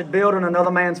 lest I should build on another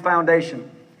man's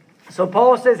foundation. So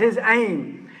Paul says his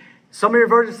aim. Some of your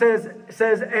versions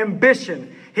says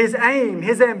ambition. His aim,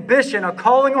 his ambition, a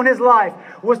calling on his life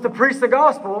was to preach the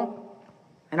gospel.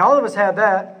 And all of us have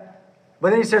that.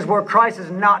 But then he says where Christ is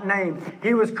not named.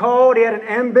 He was called, he had an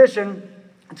ambition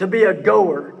to be a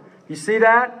goer. You see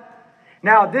that?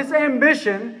 Now this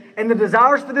ambition and the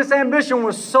desires for this ambition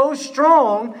was so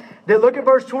strong that look at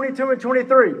verse 22 and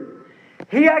 23.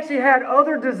 He actually had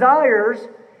other desires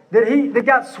that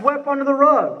got swept under the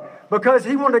rug because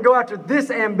he wanted to go after this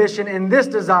ambition and this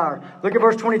desire. Look at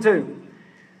verse 22.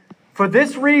 For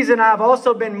this reason I have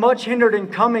also been much hindered in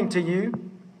coming to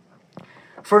you.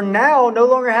 For now no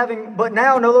longer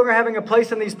having a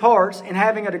place in these parts, and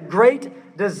having a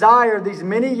great desire these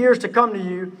many years to come to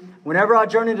you, whenever I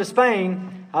journey to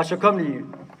Spain, I shall come to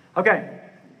you. Okay.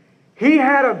 He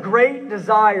had a great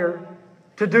desire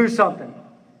to do something.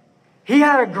 He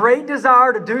had a great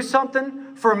desire to do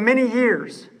something for many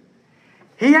years.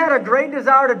 He had a great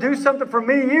desire to do something for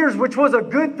many years, which was a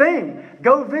good thing.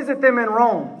 Go visit them in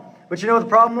Rome. But you know what the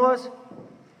problem was?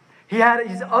 He had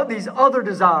these other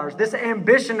desires, this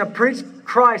ambition to preach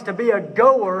Christ, to be a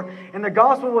goer, and the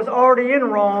gospel was already in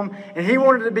Rome, and he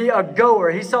wanted to be a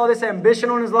goer. He saw this ambition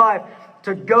on his life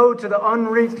to go to the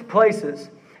unreached places.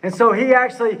 And so he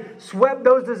actually swept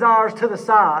those desires to the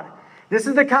side. This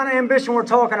is the kind of ambition we're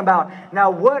talking about.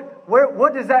 Now,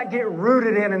 what does that get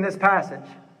rooted in this passage?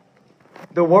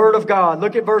 The Word of God.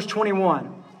 Look at verse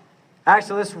 21.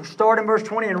 Actually, let's start in verse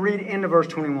 20 and read into verse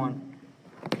 21.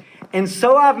 And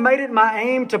so I've made it my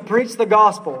aim to preach the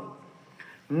gospel,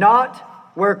 not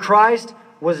where Christ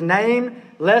was named,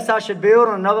 lest I should build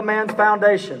on another man's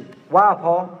foundation. Why,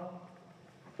 Paul?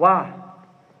 Why?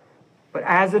 But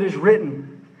as it is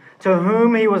written, to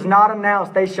whom he was not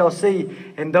announced, they shall see,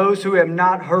 and those who have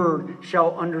not heard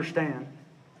shall understand.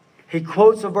 He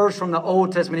quotes a verse from the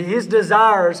Old Testament. His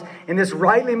desires, and this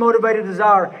rightly motivated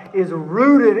desire, is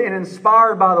rooted and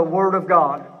inspired by the Word of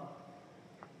God.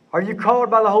 Are you called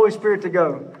by the Holy Spirit to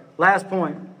go? Last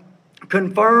point.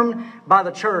 Confirmed by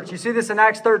the church. You see this in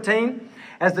Acts 13?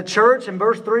 As the church, in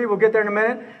verse 3, we'll get there in a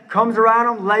minute, comes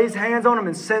around them, lays hands on them,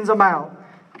 and sends them out.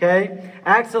 Okay?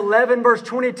 Acts 11, verse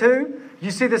 22, you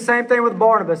see the same thing with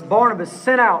Barnabas. Barnabas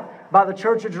sent out by the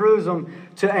church of Jerusalem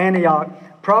to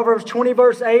Antioch. Proverbs 20,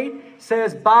 verse 8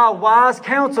 says, by wise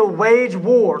counsel wage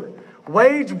war.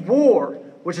 Wage war,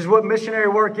 which is what missionary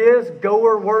work is,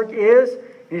 goer work is.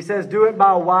 And he says, do it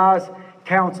by wise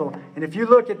counsel. And if you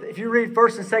read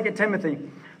 1 and 2 Timothy,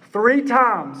 3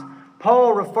 times,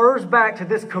 Paul refers back to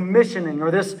this commissioning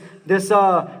or this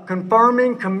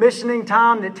confirming, commissioning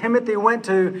time that Timothy went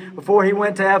to before he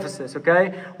went to Ephesus,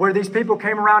 okay? Where these people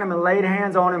came around him and laid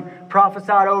hands on him,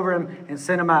 prophesied over him, and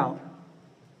sent him out.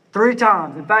 3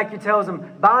 times. In fact, he tells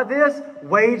them, by this,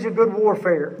 wage a good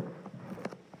warfare.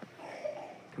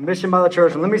 Commissioned by the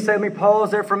church. And let me pause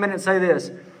there for a minute and say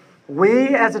this.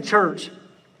 We as a church,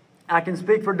 I can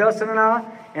speak for Dustin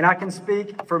and I can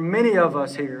speak for many of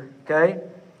us here, okay?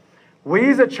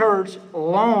 We as a church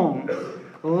long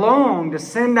to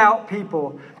send out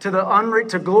people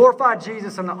to glorify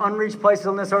Jesus in the unreached places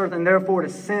on this earth, and therefore to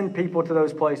send people to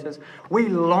those places. We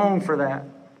long for that,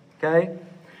 okay?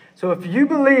 So if you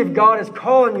believe God is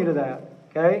calling you to that,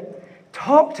 okay,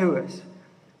 talk to us.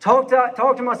 Talk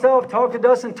to myself, talk to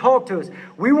Dustin, talk to us.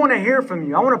 We want to hear from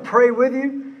you. I want to pray with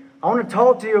you. I want to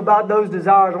talk to you about those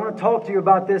desires. I want to talk to you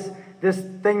about this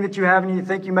thing that you have and you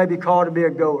think you may be called to be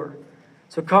a goer.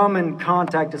 So come and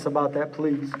contact us about that,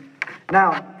 please.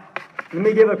 Now, let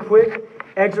me give a quick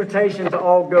exhortation to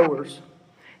all goers.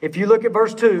 If you look at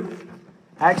verse 2,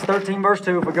 Acts 13, verse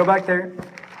 2, if we go back there.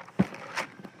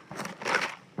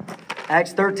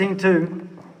 Acts 13:2,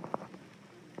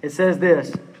 it says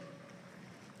this.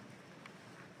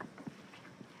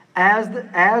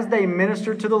 As they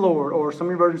ministered to the Lord, or some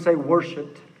of your versions say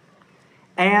worshipped,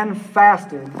 and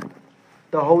fasted,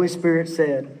 the Holy Spirit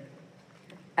said,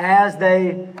 as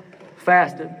they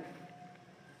fasted.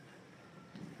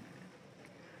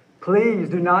 Please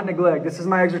do not neglect, this is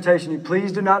my exhortation to you,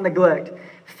 please do not neglect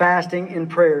fasting and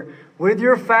prayer. With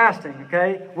your fasting,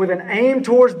 okay, with an aim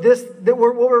towards this,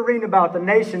 what we're reading about, the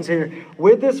nations here.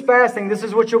 With this fasting, this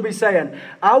is what you'll be saying.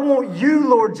 I want you,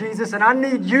 Lord Jesus, and I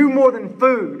need you more than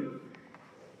food.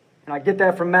 And I get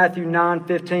that from Matthew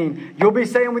 9:15. You'll be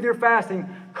saying with your fasting,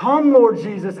 come, Lord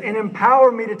Jesus, and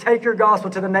empower me to take your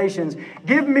gospel to the nations.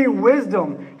 Give me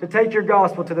wisdom to take your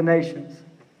gospel to the nations.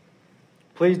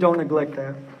 Please don't neglect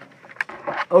that.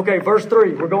 Okay, verse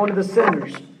 3. We're going to the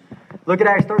sinners. Look at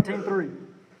Acts 13:3.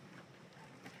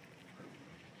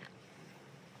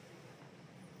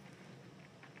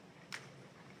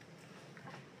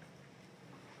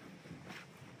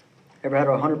 Ever had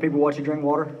 100 people watch you drink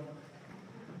water?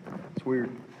 It's weird.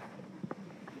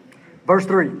 Verse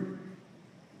 3.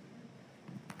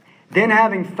 Then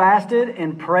having fasted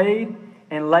and prayed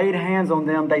and laid hands on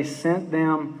them, they sent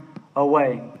them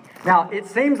away. Now, it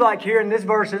seems like here in these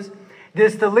verses,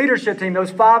 the leadership team,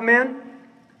 those 5 men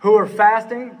who are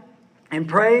fasting and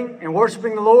praying and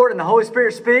worshiping the Lord, and the Holy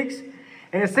Spirit speaks.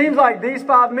 And it seems like these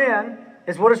 5 men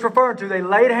is what it's referring to. They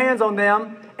laid hands on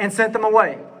them and sent them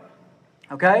away.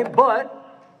 Okay? But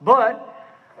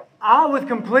I, with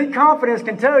complete confidence,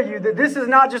 can tell you that this is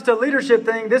not just a leadership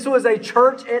thing. This was a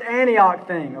church at Antioch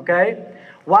thing. Okay?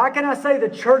 Why can I say the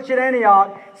church at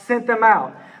Antioch sent them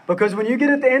out? Because when you get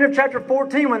at the end of chapter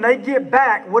 14, when they get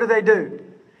back, what do?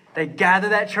 They gather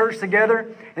that church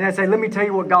together and they say, let me tell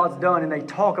you what God's done. And they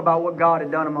talk about what God had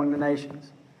done among the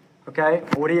nations. Okay?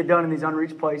 What He had done in these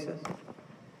unreached places.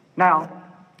 Now,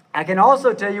 I can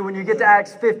also tell you when you get to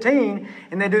Acts 15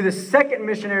 and they do the second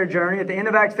missionary journey, at the end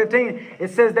of Acts 15, it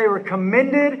says they were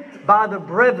commended by the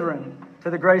brethren to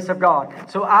the grace of God.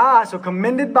 So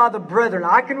commended by the brethren.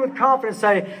 I can with confidence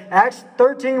say, Acts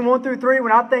 13, 1 through 3,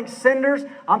 when I think senders,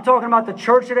 I'm talking about the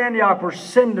church at Antioch were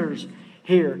senders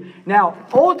here. Now,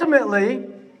 ultimately,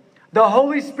 the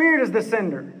Holy Spirit is the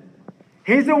sender.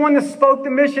 He's the one that spoke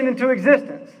the mission into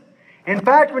existence. In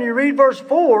fact, when you read verse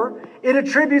 4, it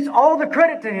attributes all the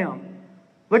credit to Him.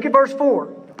 Look at verse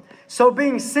 4. So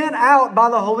being sent out by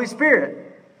the Holy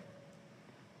Spirit.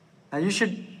 Now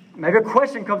maybe a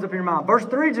question comes up in your mind. Verse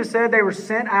 3 just said they were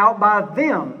sent out by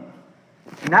them.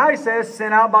 Now he says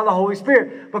sent out by the Holy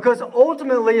Spirit. Because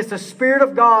ultimately it's the Spirit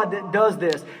of God that does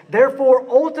this. Therefore,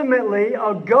 ultimately,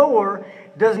 a goer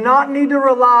does not need to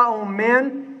rely on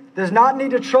men, does not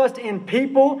need to trust in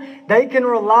people. They can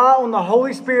rely on the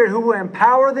Holy Spirit who will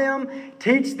empower them,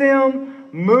 teach them,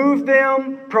 move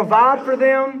them, provide for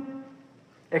them,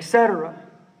 etc.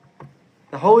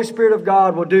 The Holy Spirit of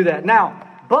God will do that. Now,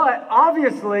 but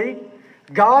obviously,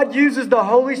 God uses the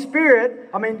Holy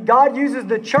Spirit, God uses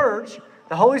the church,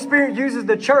 the Holy Spirit uses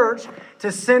the church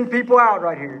to send people out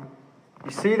right here.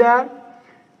 You see that?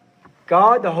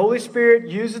 God, the Holy Spirit,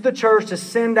 uses the church to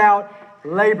send out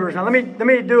laborers. Now let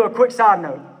me do a quick side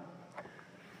note.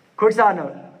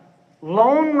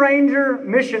 Lone Ranger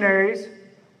missionaries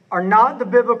are not the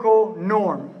biblical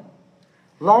norm.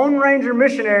 Lone Ranger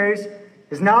missionaries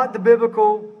is not the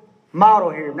biblical model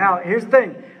here. Now, here's the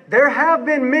thing. There have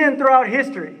been men throughout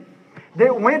history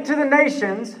that went to the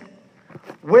nations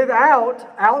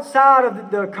outside of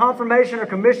the confirmation or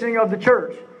commissioning of the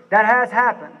church. That has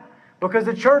happened. because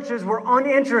the churches were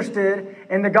uninterested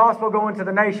in the gospel going to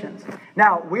the nations.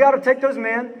 Now, we ought to take those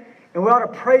men and we ought to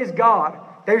praise God.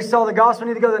 They saw the gospel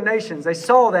need to go to the nations. They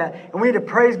saw that, and we need to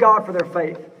praise God for their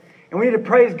faith. And we need to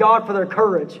praise God for their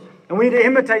courage. And we need to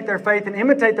imitate their faith and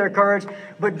imitate their courage.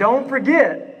 But don't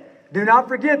forget, do not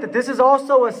forget that this is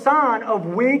also a sign of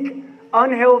weak,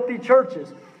 unhealthy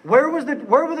churches. Where were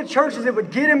the churches that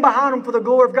would get in behind them for the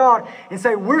glory of God and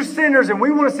say, we're sinners and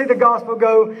we want to see the gospel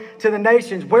go to the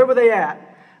nations? Where were they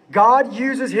at? God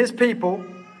uses His people,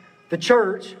 the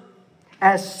church,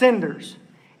 as senders.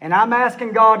 And I'm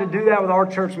asking God to do that with our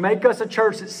church. Make us a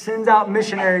church that sends out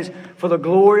missionaries for the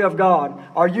glory of God.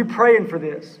 Are you praying for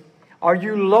this? Are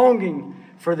you longing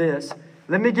for this?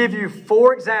 Let me give you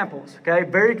 4 examples, okay,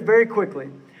 very, very quickly.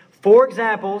 4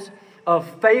 examples of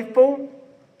faithful,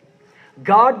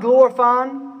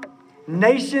 God-glorifying,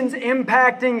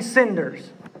 nations-impacting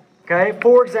senders. Okay,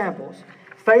 4 examples.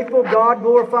 Faithful,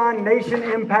 God-glorifying,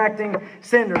 nation-impacting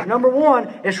senders. Number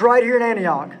 1, it's right here in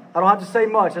Antioch. I don't have to say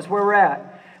much. That's where we're at.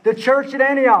 The church at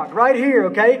Antioch, right here,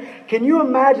 okay? Can you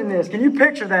imagine this? Can you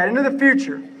picture that into the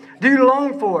future? Do you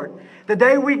long for it? The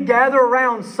day we gather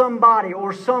around somebody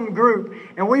or some group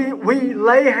and we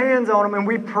lay hands on them and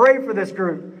we pray for this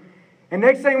group. And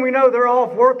next thing we know, they're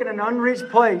off working in an unreached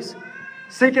place,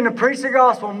 seeking to preach the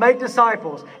gospel and make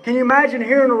disciples. Can you imagine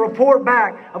hearing a report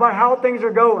back about how things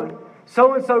are going?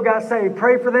 So-and-so got saved,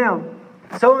 pray for them.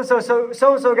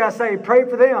 So-and-so got saved, pray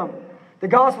for them. The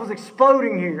gospel's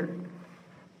exploding here.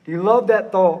 Do you love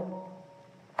that thought?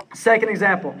 Second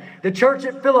example, the church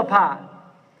at Philippi.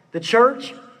 The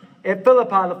church at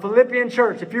Philippi, the Philippian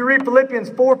church. If you read Philippians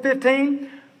 4:15,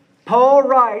 Paul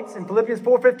writes in Philippians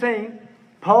 4:15,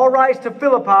 Paul writes to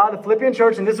Philippi, the Philippian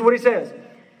church, and this is what he says.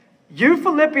 You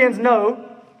Philippians know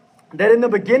that in the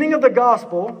beginning of the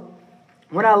gospel,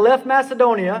 when I left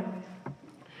Macedonia,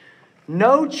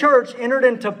 no church entered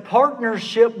into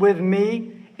partnership with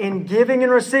me in giving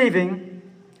and receiving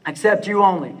except you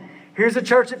only. Here's the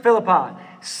church at Philippi.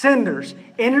 Senders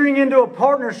entering into a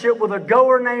partnership with a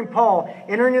goer named Paul,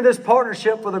 entering into this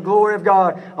partnership for the glory of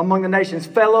God among the nations,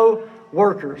 fellow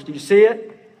workers. Do you see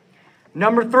it?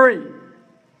 Number three,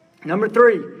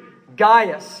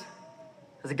 Gaius.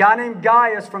 There's a guy named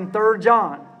Gaius from 3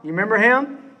 John. You remember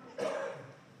him?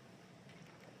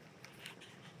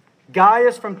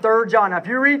 Gaius from 3 John. Now, if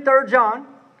you read 3 John,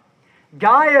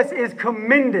 Gaius is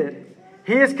commended.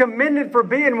 He is commended for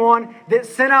being one that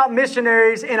sent out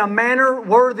missionaries in a manner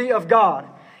worthy of God.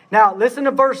 Now, listen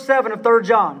to verse 7 of 3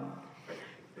 John.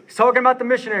 He's talking about the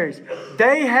missionaries.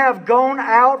 They have gone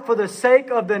out for the sake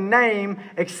of the name,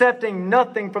 accepting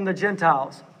nothing from the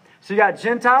Gentiles. So you got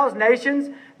Gentiles,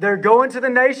 nations. They're going to the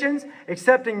nations,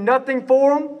 accepting nothing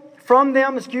from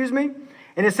them.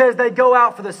 And it says they go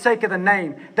out for the sake of the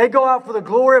name. They go out for the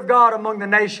glory of God among the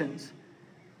nations.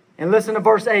 And listen to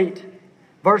verse 8.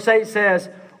 Verse 8 says,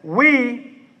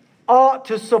 we ought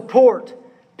to support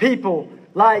people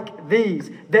like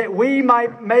these, that we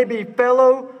may be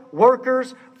fellow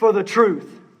workers for the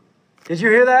truth. Did you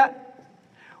hear that?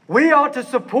 We ought to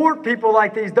support people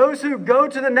like these. Those who go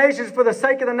to the nations for the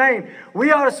sake of the name.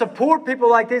 We ought to support people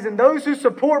like these. And those who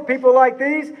support people like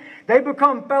these, they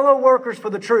become fellow workers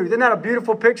for the truth. Isn't that a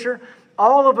beautiful picture?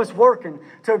 All of us working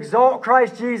to exalt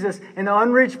Christ Jesus in the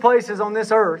unreached places on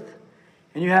this earth.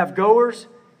 And you have goers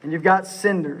and you've got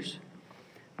senders.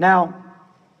 Now,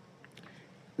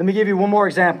 let me give you one more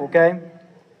example, okay?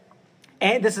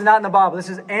 And this is not in the Bible. This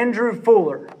is Andrew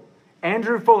Fuller.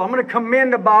 Andrew Fuller. I'm going to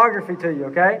commend a biography to you,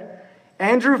 okay?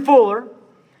 Andrew Fuller.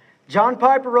 John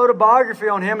Piper wrote a biography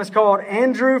on him. It's called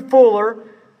Andrew Fuller,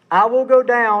 I Will Go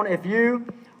Down If You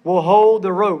Will Hold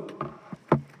the Rope.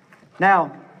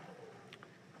 Now,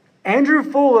 Andrew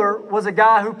Fuller was a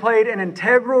guy who played an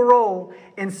integral role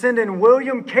in sending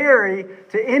William Carey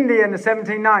to India in the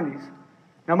 1790s.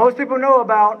 Now, most people know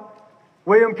about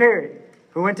William Carey,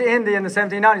 who went to India in the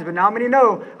 1790s, but not many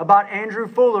know about Andrew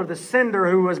Fuller, the sender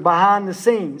who was behind the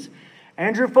scenes.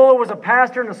 Andrew Fuller was a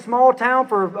pastor in a small town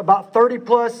for about 30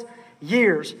 plus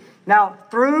years. Now,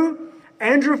 through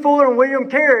Andrew Fuller and William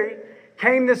Carey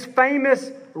came this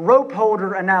famous rope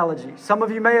holder analogy. Some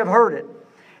of you may have heard it.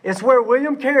 It's where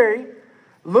William Carey,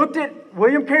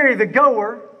 the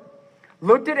goer,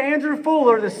 looked at Andrew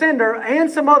Fuller, the sender,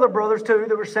 and some other brothers too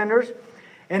that were senders,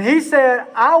 and he said,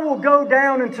 I will go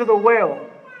down into the well.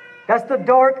 That's the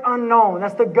dark unknown.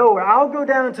 That's the goer. I'll go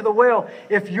down into the well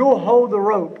if you'll hold the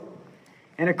rope.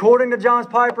 And according to John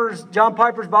Piper's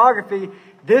biography,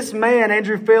 this man,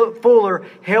 Andrew Fuller,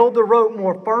 held the rope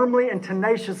more firmly and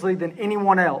tenaciously than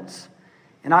anyone else.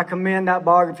 And I commend that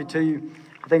biography to you.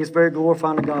 I think it's very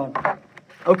glorifying to God.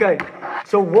 Okay,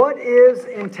 so what is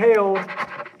entailed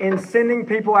in sending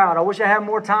people out? I wish I had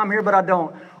more time here, but I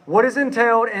don't. What is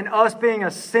entailed in us being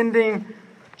a sending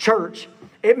church?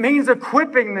 It means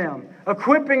equipping them,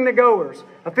 equipping the goers.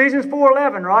 Ephesians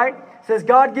 4:11, right? It says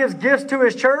God gives gifts to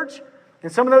His church,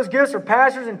 and some of those gifts are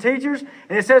pastors and teachers,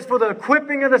 and it says for the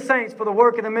equipping of the saints for the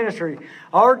work of the ministry.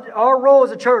 Our role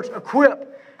as a church,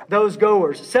 equip those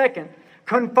goers. Second,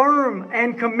 confirm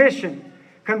and commission.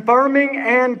 Confirming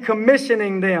and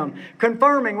commissioning them.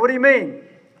 Confirming, what do you mean?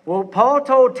 Well, Paul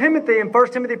told Timothy in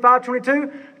 1 Timothy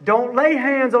 5:22, don't lay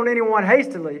hands on anyone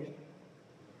hastily.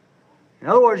 In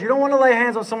other words, you don't want to lay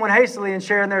hands on someone hastily and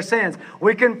sharing their sins.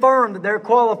 We confirm that they're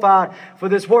qualified for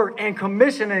this work and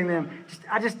commissioning them.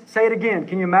 I just say it again.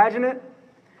 Can you imagine it?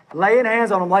 Laying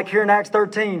hands on them like here in Acts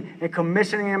 13 and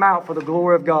commissioning them out for the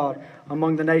glory of God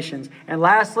among the nations. And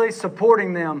lastly,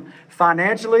 supporting them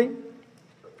financially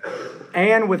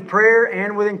and with prayer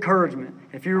and with encouragement.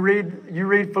 If you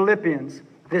read Philippians,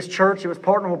 this church that was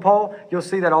partnering with Paul, you'll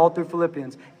see that all through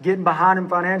Philippians. Getting behind him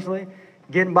financially,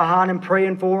 getting behind him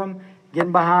praying for him,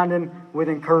 getting behind him with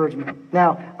encouragement.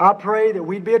 Now, I pray that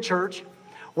we'd be a church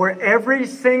where every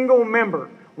single member,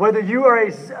 whether you are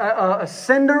a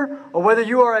sender or whether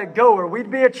you are a goer, we'd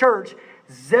be a church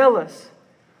zealous,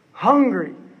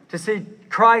 hungry to see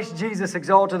Christ Jesus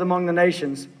exalted among the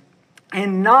nations,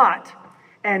 and not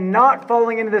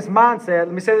falling into this mindset.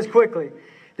 Let me say this quickly.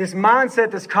 This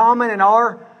mindset that's common in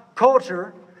our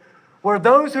culture, where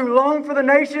those who long for the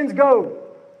nations go.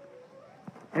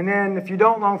 And then if you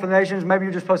don't long for the nations, maybe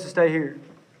you're just supposed to stay here.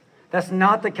 That's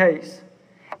not the case.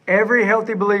 Every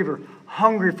healthy believer,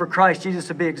 hungry for Christ Jesus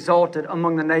to be exalted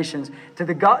among the nations, for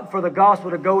the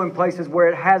gospel to go in places where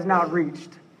it has not reached,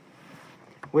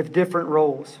 with different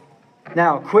roles.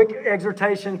 Now, quick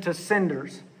exhortation to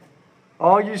senders.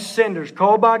 All you senders,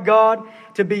 called by God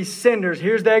to be senders.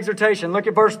 Here's the exhortation. Look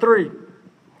at verse 3.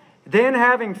 Then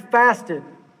having fasted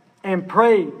and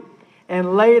prayed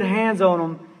and laid hands on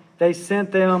them, they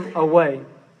sent them away.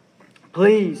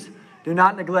 Please do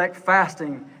not neglect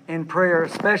fasting and prayer,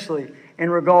 especially in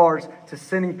regards to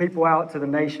sending people out to the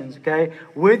nations, okay?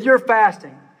 With your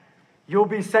fasting, you'll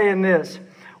be saying this: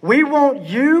 we want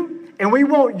you and we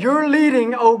want your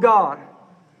leading, O God.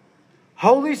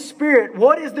 Holy Spirit,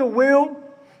 what is the will?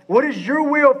 What is your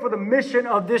will for the mission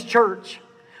of this church?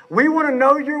 We want to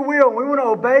know your will. We want to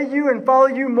obey you and follow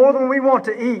you more than we want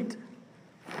to eat.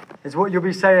 Is what you'll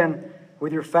be saying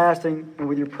with your fasting and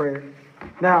with your prayer.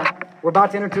 Now, we're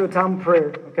about to enter into a time of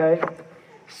prayer, okay?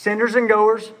 Senders and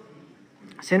goers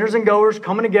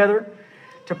coming together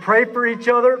to pray for each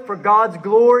other for God's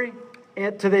glory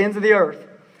and to the ends of the earth.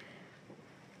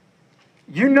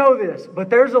 You know this, but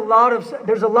there's a lot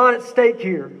at stake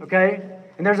here, okay?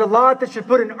 And there's a lot that should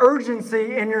put an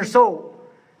urgency in your soul.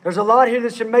 There's a lot here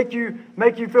that should make you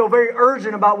feel very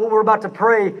urgent about what we're about to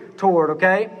pray toward,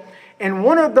 okay? And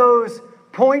one of those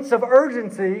points of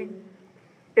urgency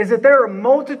is that there are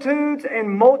multitudes and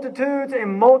multitudes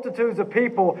and multitudes of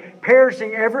people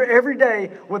perishing every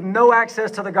day with no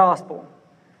access to the gospel.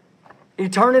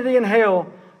 Eternity in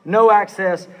hell, no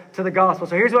access to the gospel.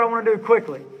 So here's what I want to do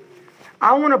quickly.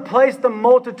 I want to place the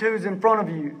multitudes in front of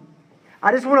you.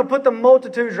 I just want to put the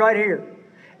multitudes right here.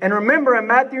 And remember in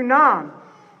Matthew 9,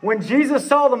 when Jesus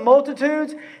saw the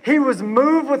multitudes, He was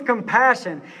moved with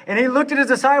compassion. And He looked at His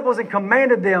disciples and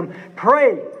commanded them,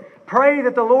 pray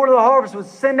that the Lord of the harvest would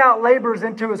send out laborers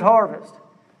into His harvest.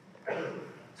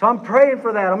 So I'm praying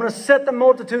for that. I'm going to set the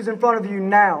multitudes in front of you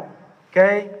now.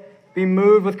 Okay? Be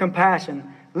moved with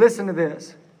compassion. Listen to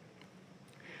this.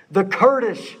 The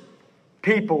Kurdish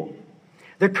people.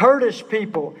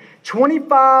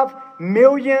 25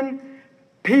 million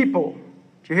people.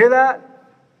 Did you hear that?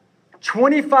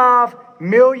 25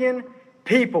 million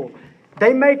people.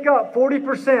 They make up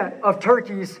 40% of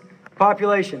Turkey's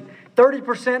population,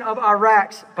 30% of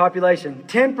Iraq's population,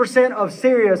 10% of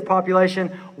Syria's population,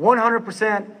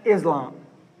 100% Islam.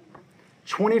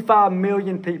 25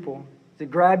 million people. Does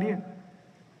it grab you?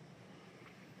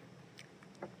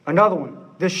 Another one.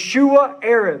 The Shua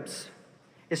Arabs.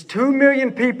 It's 2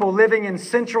 million people living in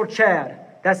central Chad.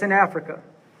 That's in Africa.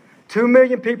 2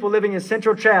 million people living in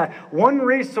central Chad. One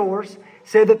resource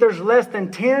said that there's less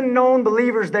than 10 known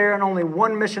believers there and only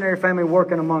one missionary family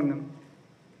working among them.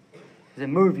 Does it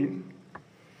move you?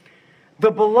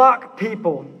 The Balak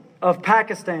people of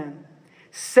Pakistan.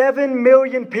 7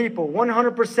 million people,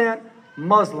 100%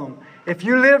 Muslim. If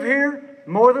you live here,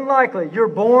 more than likely, you're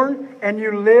born and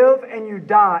you live and you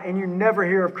die and you never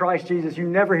hear of Christ Jesus. You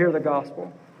never hear the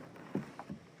gospel.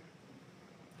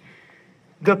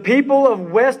 The people of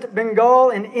West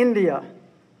Bengal in India,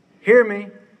 hear me,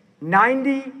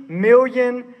 90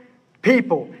 million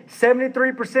people.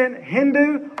 73%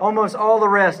 Hindu, almost all the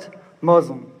rest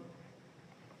Muslim.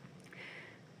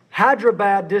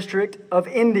 Hyderabad district of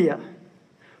India.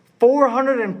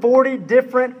 440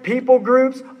 different people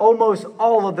groups, almost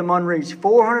all of them unreached.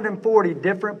 440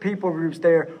 different people groups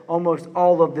there, almost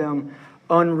all of them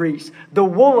unreached. The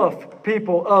Wolof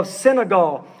people of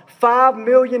Senegal, 5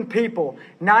 million people,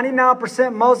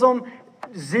 99% Muslim,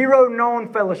 0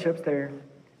 known fellowships there,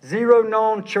 0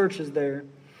 known churches there.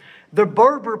 The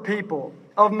Berber people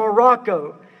of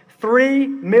Morocco, 3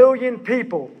 million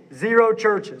people, 0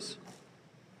 churches.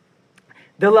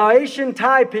 The Laotian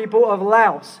Thai people of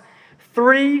Laos,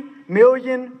 3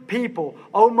 million people,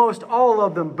 almost all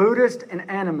of them Buddhist and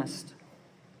animist.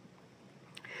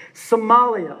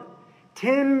 Somalia,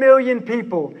 10 million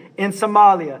people in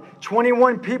Somalia,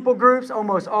 21 people groups,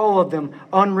 almost all of them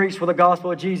unreached with the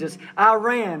gospel of Jesus.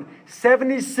 Iran,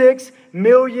 76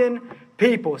 million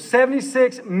people,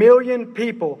 76 million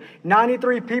people,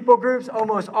 93 people groups,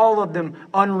 almost all of them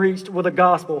unreached with the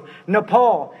gospel.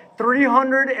 Nepal,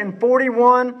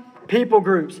 341 people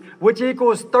groups, which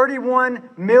equals 31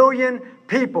 million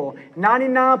people.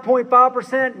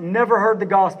 99.5% never heard the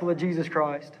gospel of Jesus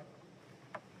Christ.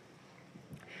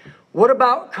 What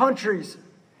about countries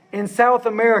in South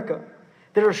America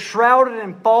that are shrouded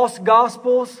in false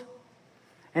gospels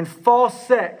and false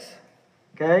sects?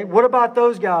 Okay, what about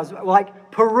those guys?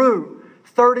 Like Peru,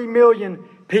 30 million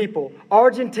people.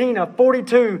 Argentina,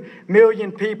 42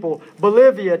 million people.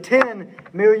 Bolivia, 10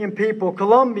 million people.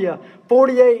 Colombia,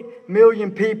 48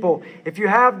 million people. If you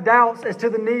have doubts as to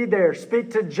the need there, speak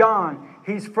to John.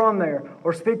 He's from there.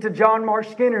 Or speak to John Mark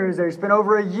Skinner, who's there. He spent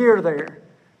over a year there.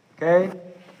 Okay?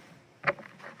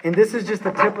 And this is just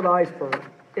the tip of the iceberg.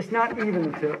 It's not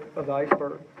even the tip of the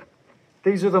iceberg.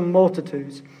 These are the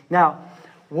multitudes. Now,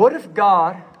 what if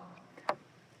God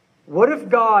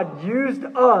used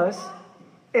us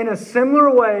in a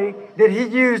similar way that He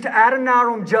used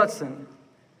Adoniram Judson?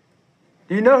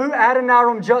 Do you know who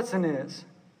Adoniram Judson is?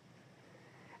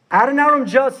 Adoniram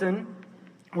Judson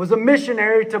was a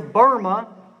missionary to Burma,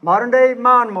 modern-day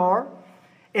Myanmar,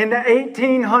 in the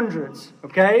 1800s.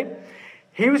 Okay?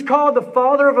 He was called the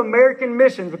father of American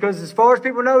missions because, as far as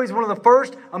people know, he's one of the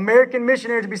first American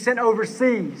missionaries to be sent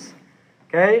overseas.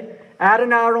 Okay?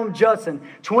 Adoniram Judson.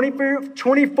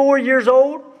 24 years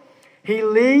old. He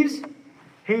leaves.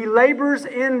 He labors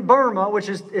in Burma, which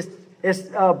is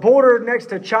bordered next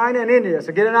to China and India.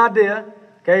 So get an idea.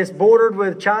 Okay, it's bordered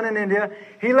with China and India.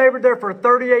 He labored there for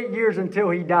 38 years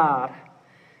until he died.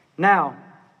 Now,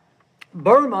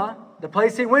 Burma, the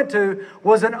place he went to,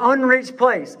 was an unreached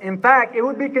place. In fact, it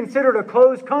would be considered a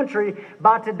closed country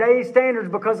by today's standards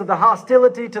because of the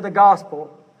hostility to the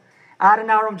gospel.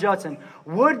 Adoniram Judson.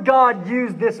 Would God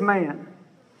use this man?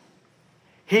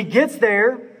 He gets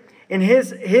there, and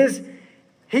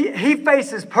he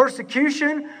faces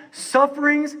persecution,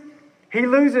 sufferings. He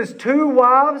loses 2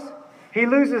 wives. He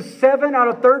loses 7 out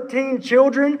of 13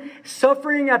 children,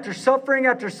 suffering after suffering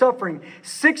after suffering.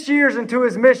 6 years into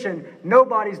his mission,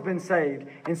 nobody's been saved.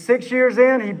 And 6 years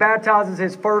in, he baptizes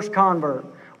his first convert.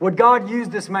 Would God use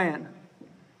this man?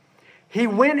 He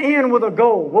went in with a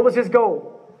goal. What was his goal?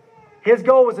 His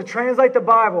goal was to translate the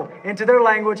Bible into their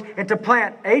language and to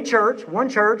plant a church, one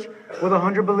church, with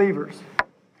 100 believers.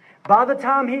 By the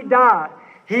time he died,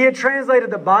 he had translated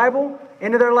the Bible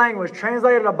into their language,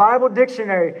 translated a Bible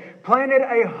dictionary, planted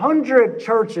 100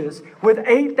 churches with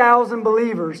 8,000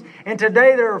 believers. And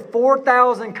today there are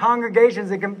 4,000 congregations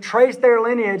that can trace their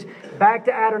lineage back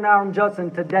to Adoniram Judson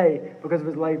today because of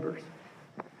his labors.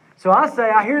 So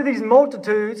I hear these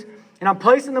multitudes, and I'm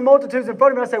placing the multitudes in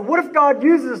front of me. I say, what if God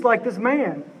uses us like this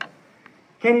man?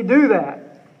 Can He do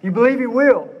that? You believe He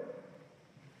will?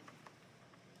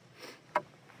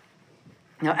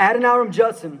 Now, Adoniram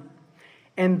Judson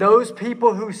and those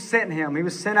people who sent him, he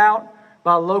was sent out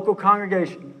by a local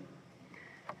congregation.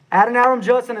 Adoniram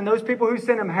Judson and those people who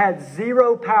sent him had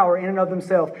zero power in and of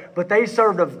themselves, but they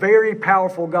served a very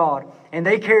powerful God, and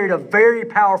they carried a very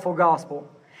powerful gospel.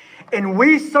 And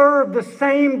we serve the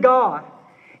same God,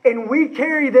 and we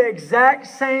carry the exact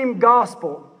same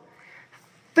gospel.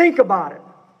 Think about it.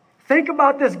 Think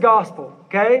about this gospel,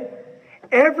 okay?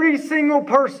 Every single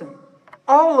person,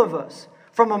 all of us,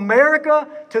 from America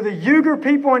to the Uyghur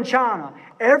people in China,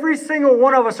 every single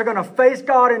one of us are going to face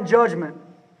God in judgment.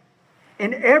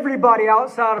 And everybody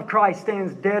outside of Christ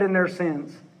stands dead in their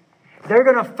sins. They're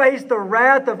going to face the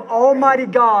wrath of Almighty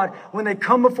God when they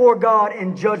come before God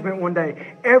in judgment one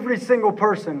day. Every single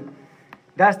person.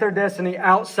 That's their destiny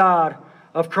outside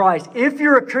of Christ. If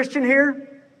you're a Christian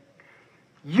here,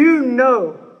 you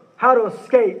know how to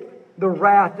escape the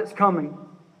wrath that's coming.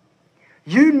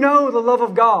 You know the love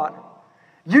of God.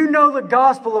 You know the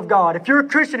gospel of God. If you're a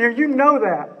Christian here, you know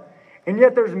that. And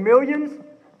yet there's millions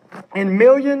and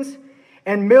millions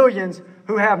and millions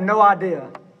who have no idea.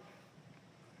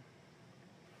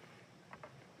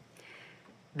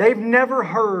 They've never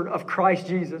heard of Christ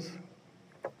Jesus,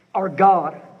 our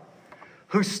God,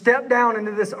 who stepped down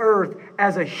into this earth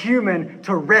as a human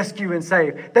to rescue and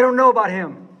save. They don't know about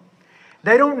Him.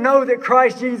 They don't know that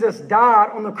Christ Jesus died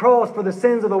on the cross for the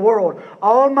sins of the world.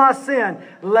 All my sin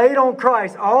laid on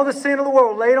Christ. All the sin of the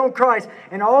world laid on Christ.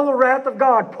 And all the wrath of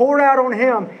God poured out on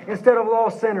Him instead of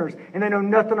lost sinners. And they know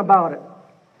nothing about it.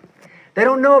 They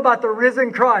don't know about the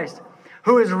risen Christ,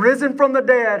 who is risen from the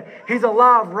dead. He's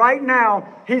alive right now.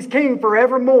 He's king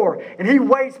forevermore. And He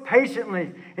waits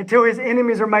patiently until His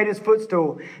enemies are made His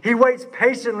footstool. He waits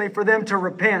patiently for them to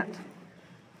repent.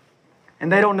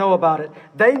 And they don't know about it.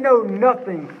 They know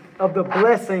nothing of the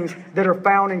blessings that are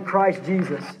found in Christ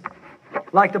Jesus.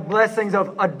 Like the blessings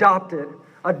of adopted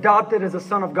as a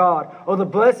son of God. Or the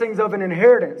blessings of an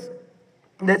inheritance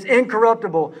that's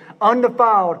incorruptible,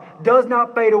 undefiled, does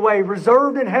not fade away,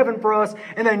 reserved in heaven for us,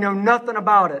 and they know nothing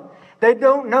about it. They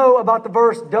don't know about the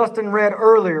verse Dustin read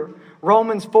earlier,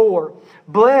 Romans 4.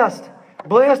 Blessed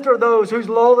are those whose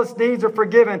lawless deeds are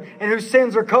forgiven and whose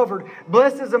sins are covered.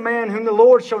 Blessed is the man whom the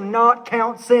Lord shall not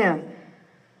count sin.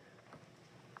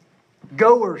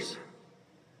 Goers,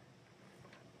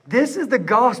 this is the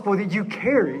gospel that you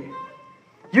carry.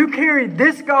 You carry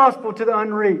this gospel to the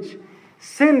unreached.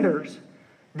 Senders,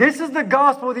 this is the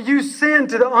gospel that you send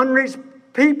to the unreached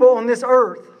people on this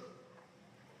earth.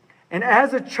 And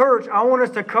as a church, I want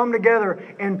us to come together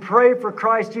and pray for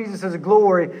Christ Jesus'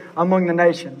 glory among the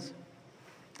nations.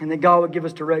 And that God would give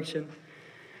us direction.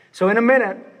 So in a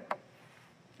minute,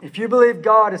 if you believe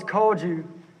God has called you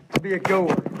to be a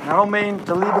goer, and I don't mean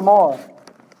to leave tomorrow,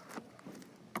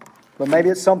 but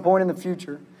maybe at some point in the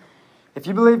future, if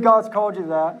you believe God's called you to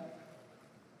that,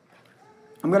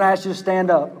 I'm going to ask you to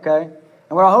stand up, okay?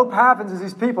 And what I hope happens is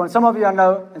these people, and some of you I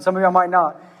know, and some of you I might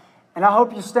not, and I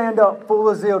hope you stand up full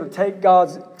of zeal to take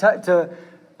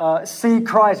see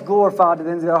Christ glorified to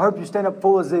the end of the day. I hope you stand up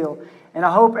full of zeal. And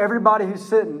I hope everybody who's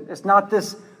sitting, it's not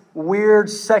this weird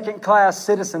second-class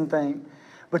citizen thing,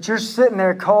 but you're sitting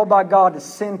there called by God to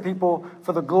send people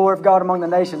for the glory of God among the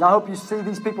nations. I hope you see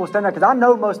these people stand there, because I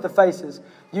know most of the faces.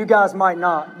 You guys might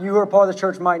not. You who are part of the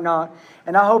church might not.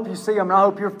 And I hope you see them, and I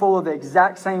hope you're full of the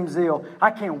exact same zeal.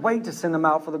 I can't wait to send them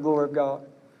out for the glory of God.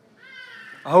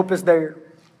 I hope it's there.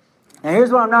 Now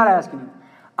here's what I'm not asking you.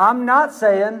 I'm not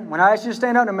saying, when I ask you to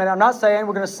stand up in a minute, I'm not saying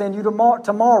we're going to send you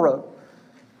tomorrow.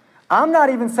 I'm not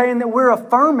even saying that we're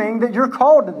affirming that you're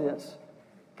called to this.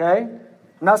 Okay? I'm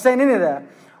not saying any of that.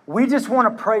 We just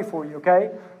want to pray for you, okay?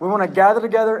 We want to gather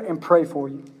together and pray for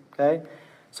you, okay?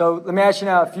 So let me ask you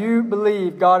now, if you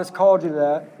believe God has called you to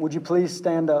that, would you please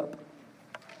stand up?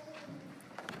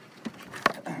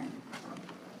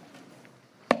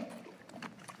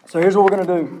 So here's what we're going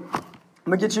to do. I'm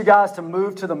going to get you guys to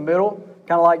move to the middle,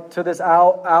 kind of like to this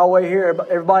aisleway here.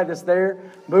 Everybody that's there,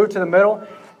 move to the middle.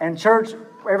 And church,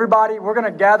 everybody, we're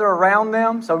going to gather around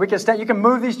them so we can stand. You can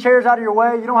move these chairs out of your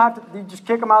way. You don't have to, you just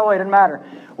kick them out of the way. It doesn't matter.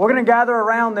 We're going to gather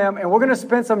around them, and we're going to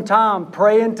spend some time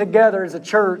praying together as a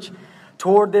church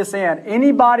toward this end.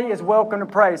 Anybody is welcome to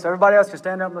pray. So everybody else can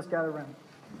stand up and let's gather around.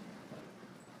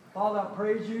 Father, I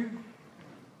praise you.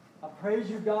 I praise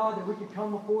you, God, that we can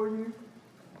come before you.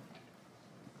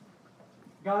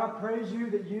 God, I praise you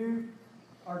that you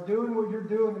are doing what you're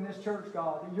doing in this church,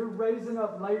 God. That you're raising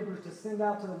up laborers to send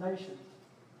out to the nations.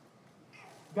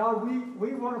 God,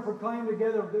 we want to proclaim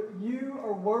together that you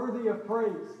are worthy of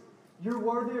praise. You're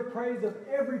worthy of praise of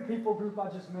every people group I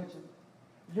just mentioned.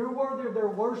 You're worthy of their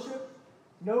worship.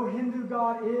 No Hindu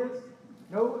God is.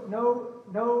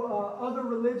 No other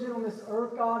religion on this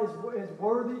earth, God, is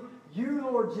worthy. You,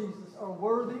 Lord Jesus, are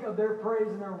worthy of their praise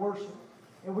and their worship.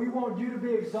 And we want you to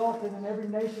be exalted in every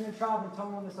nation and tribe and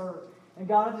tongue on this earth. And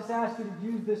God, I just ask you to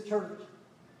use this church.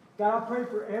 God, I pray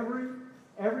for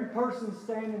every person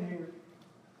standing here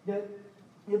that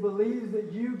it believes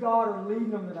that you, God, are leading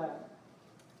them to that.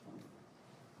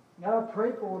 God, I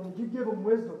pray for them that you give them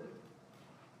wisdom.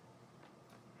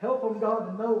 Help them, God,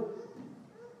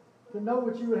 to know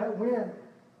what you would have, when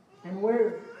and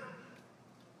where.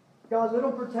 God, let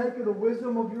them partake of the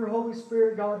wisdom of your Holy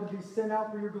Spirit, God, to be sent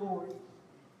out for your glory.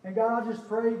 And God, I just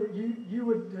pray that you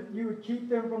would keep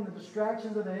them from the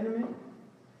distractions of the enemy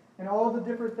and all the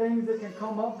different things that can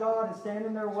come up, God, and stand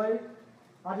in their way.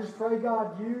 I just pray,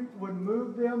 God, you would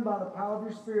move them by the power of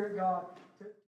your Spirit, God.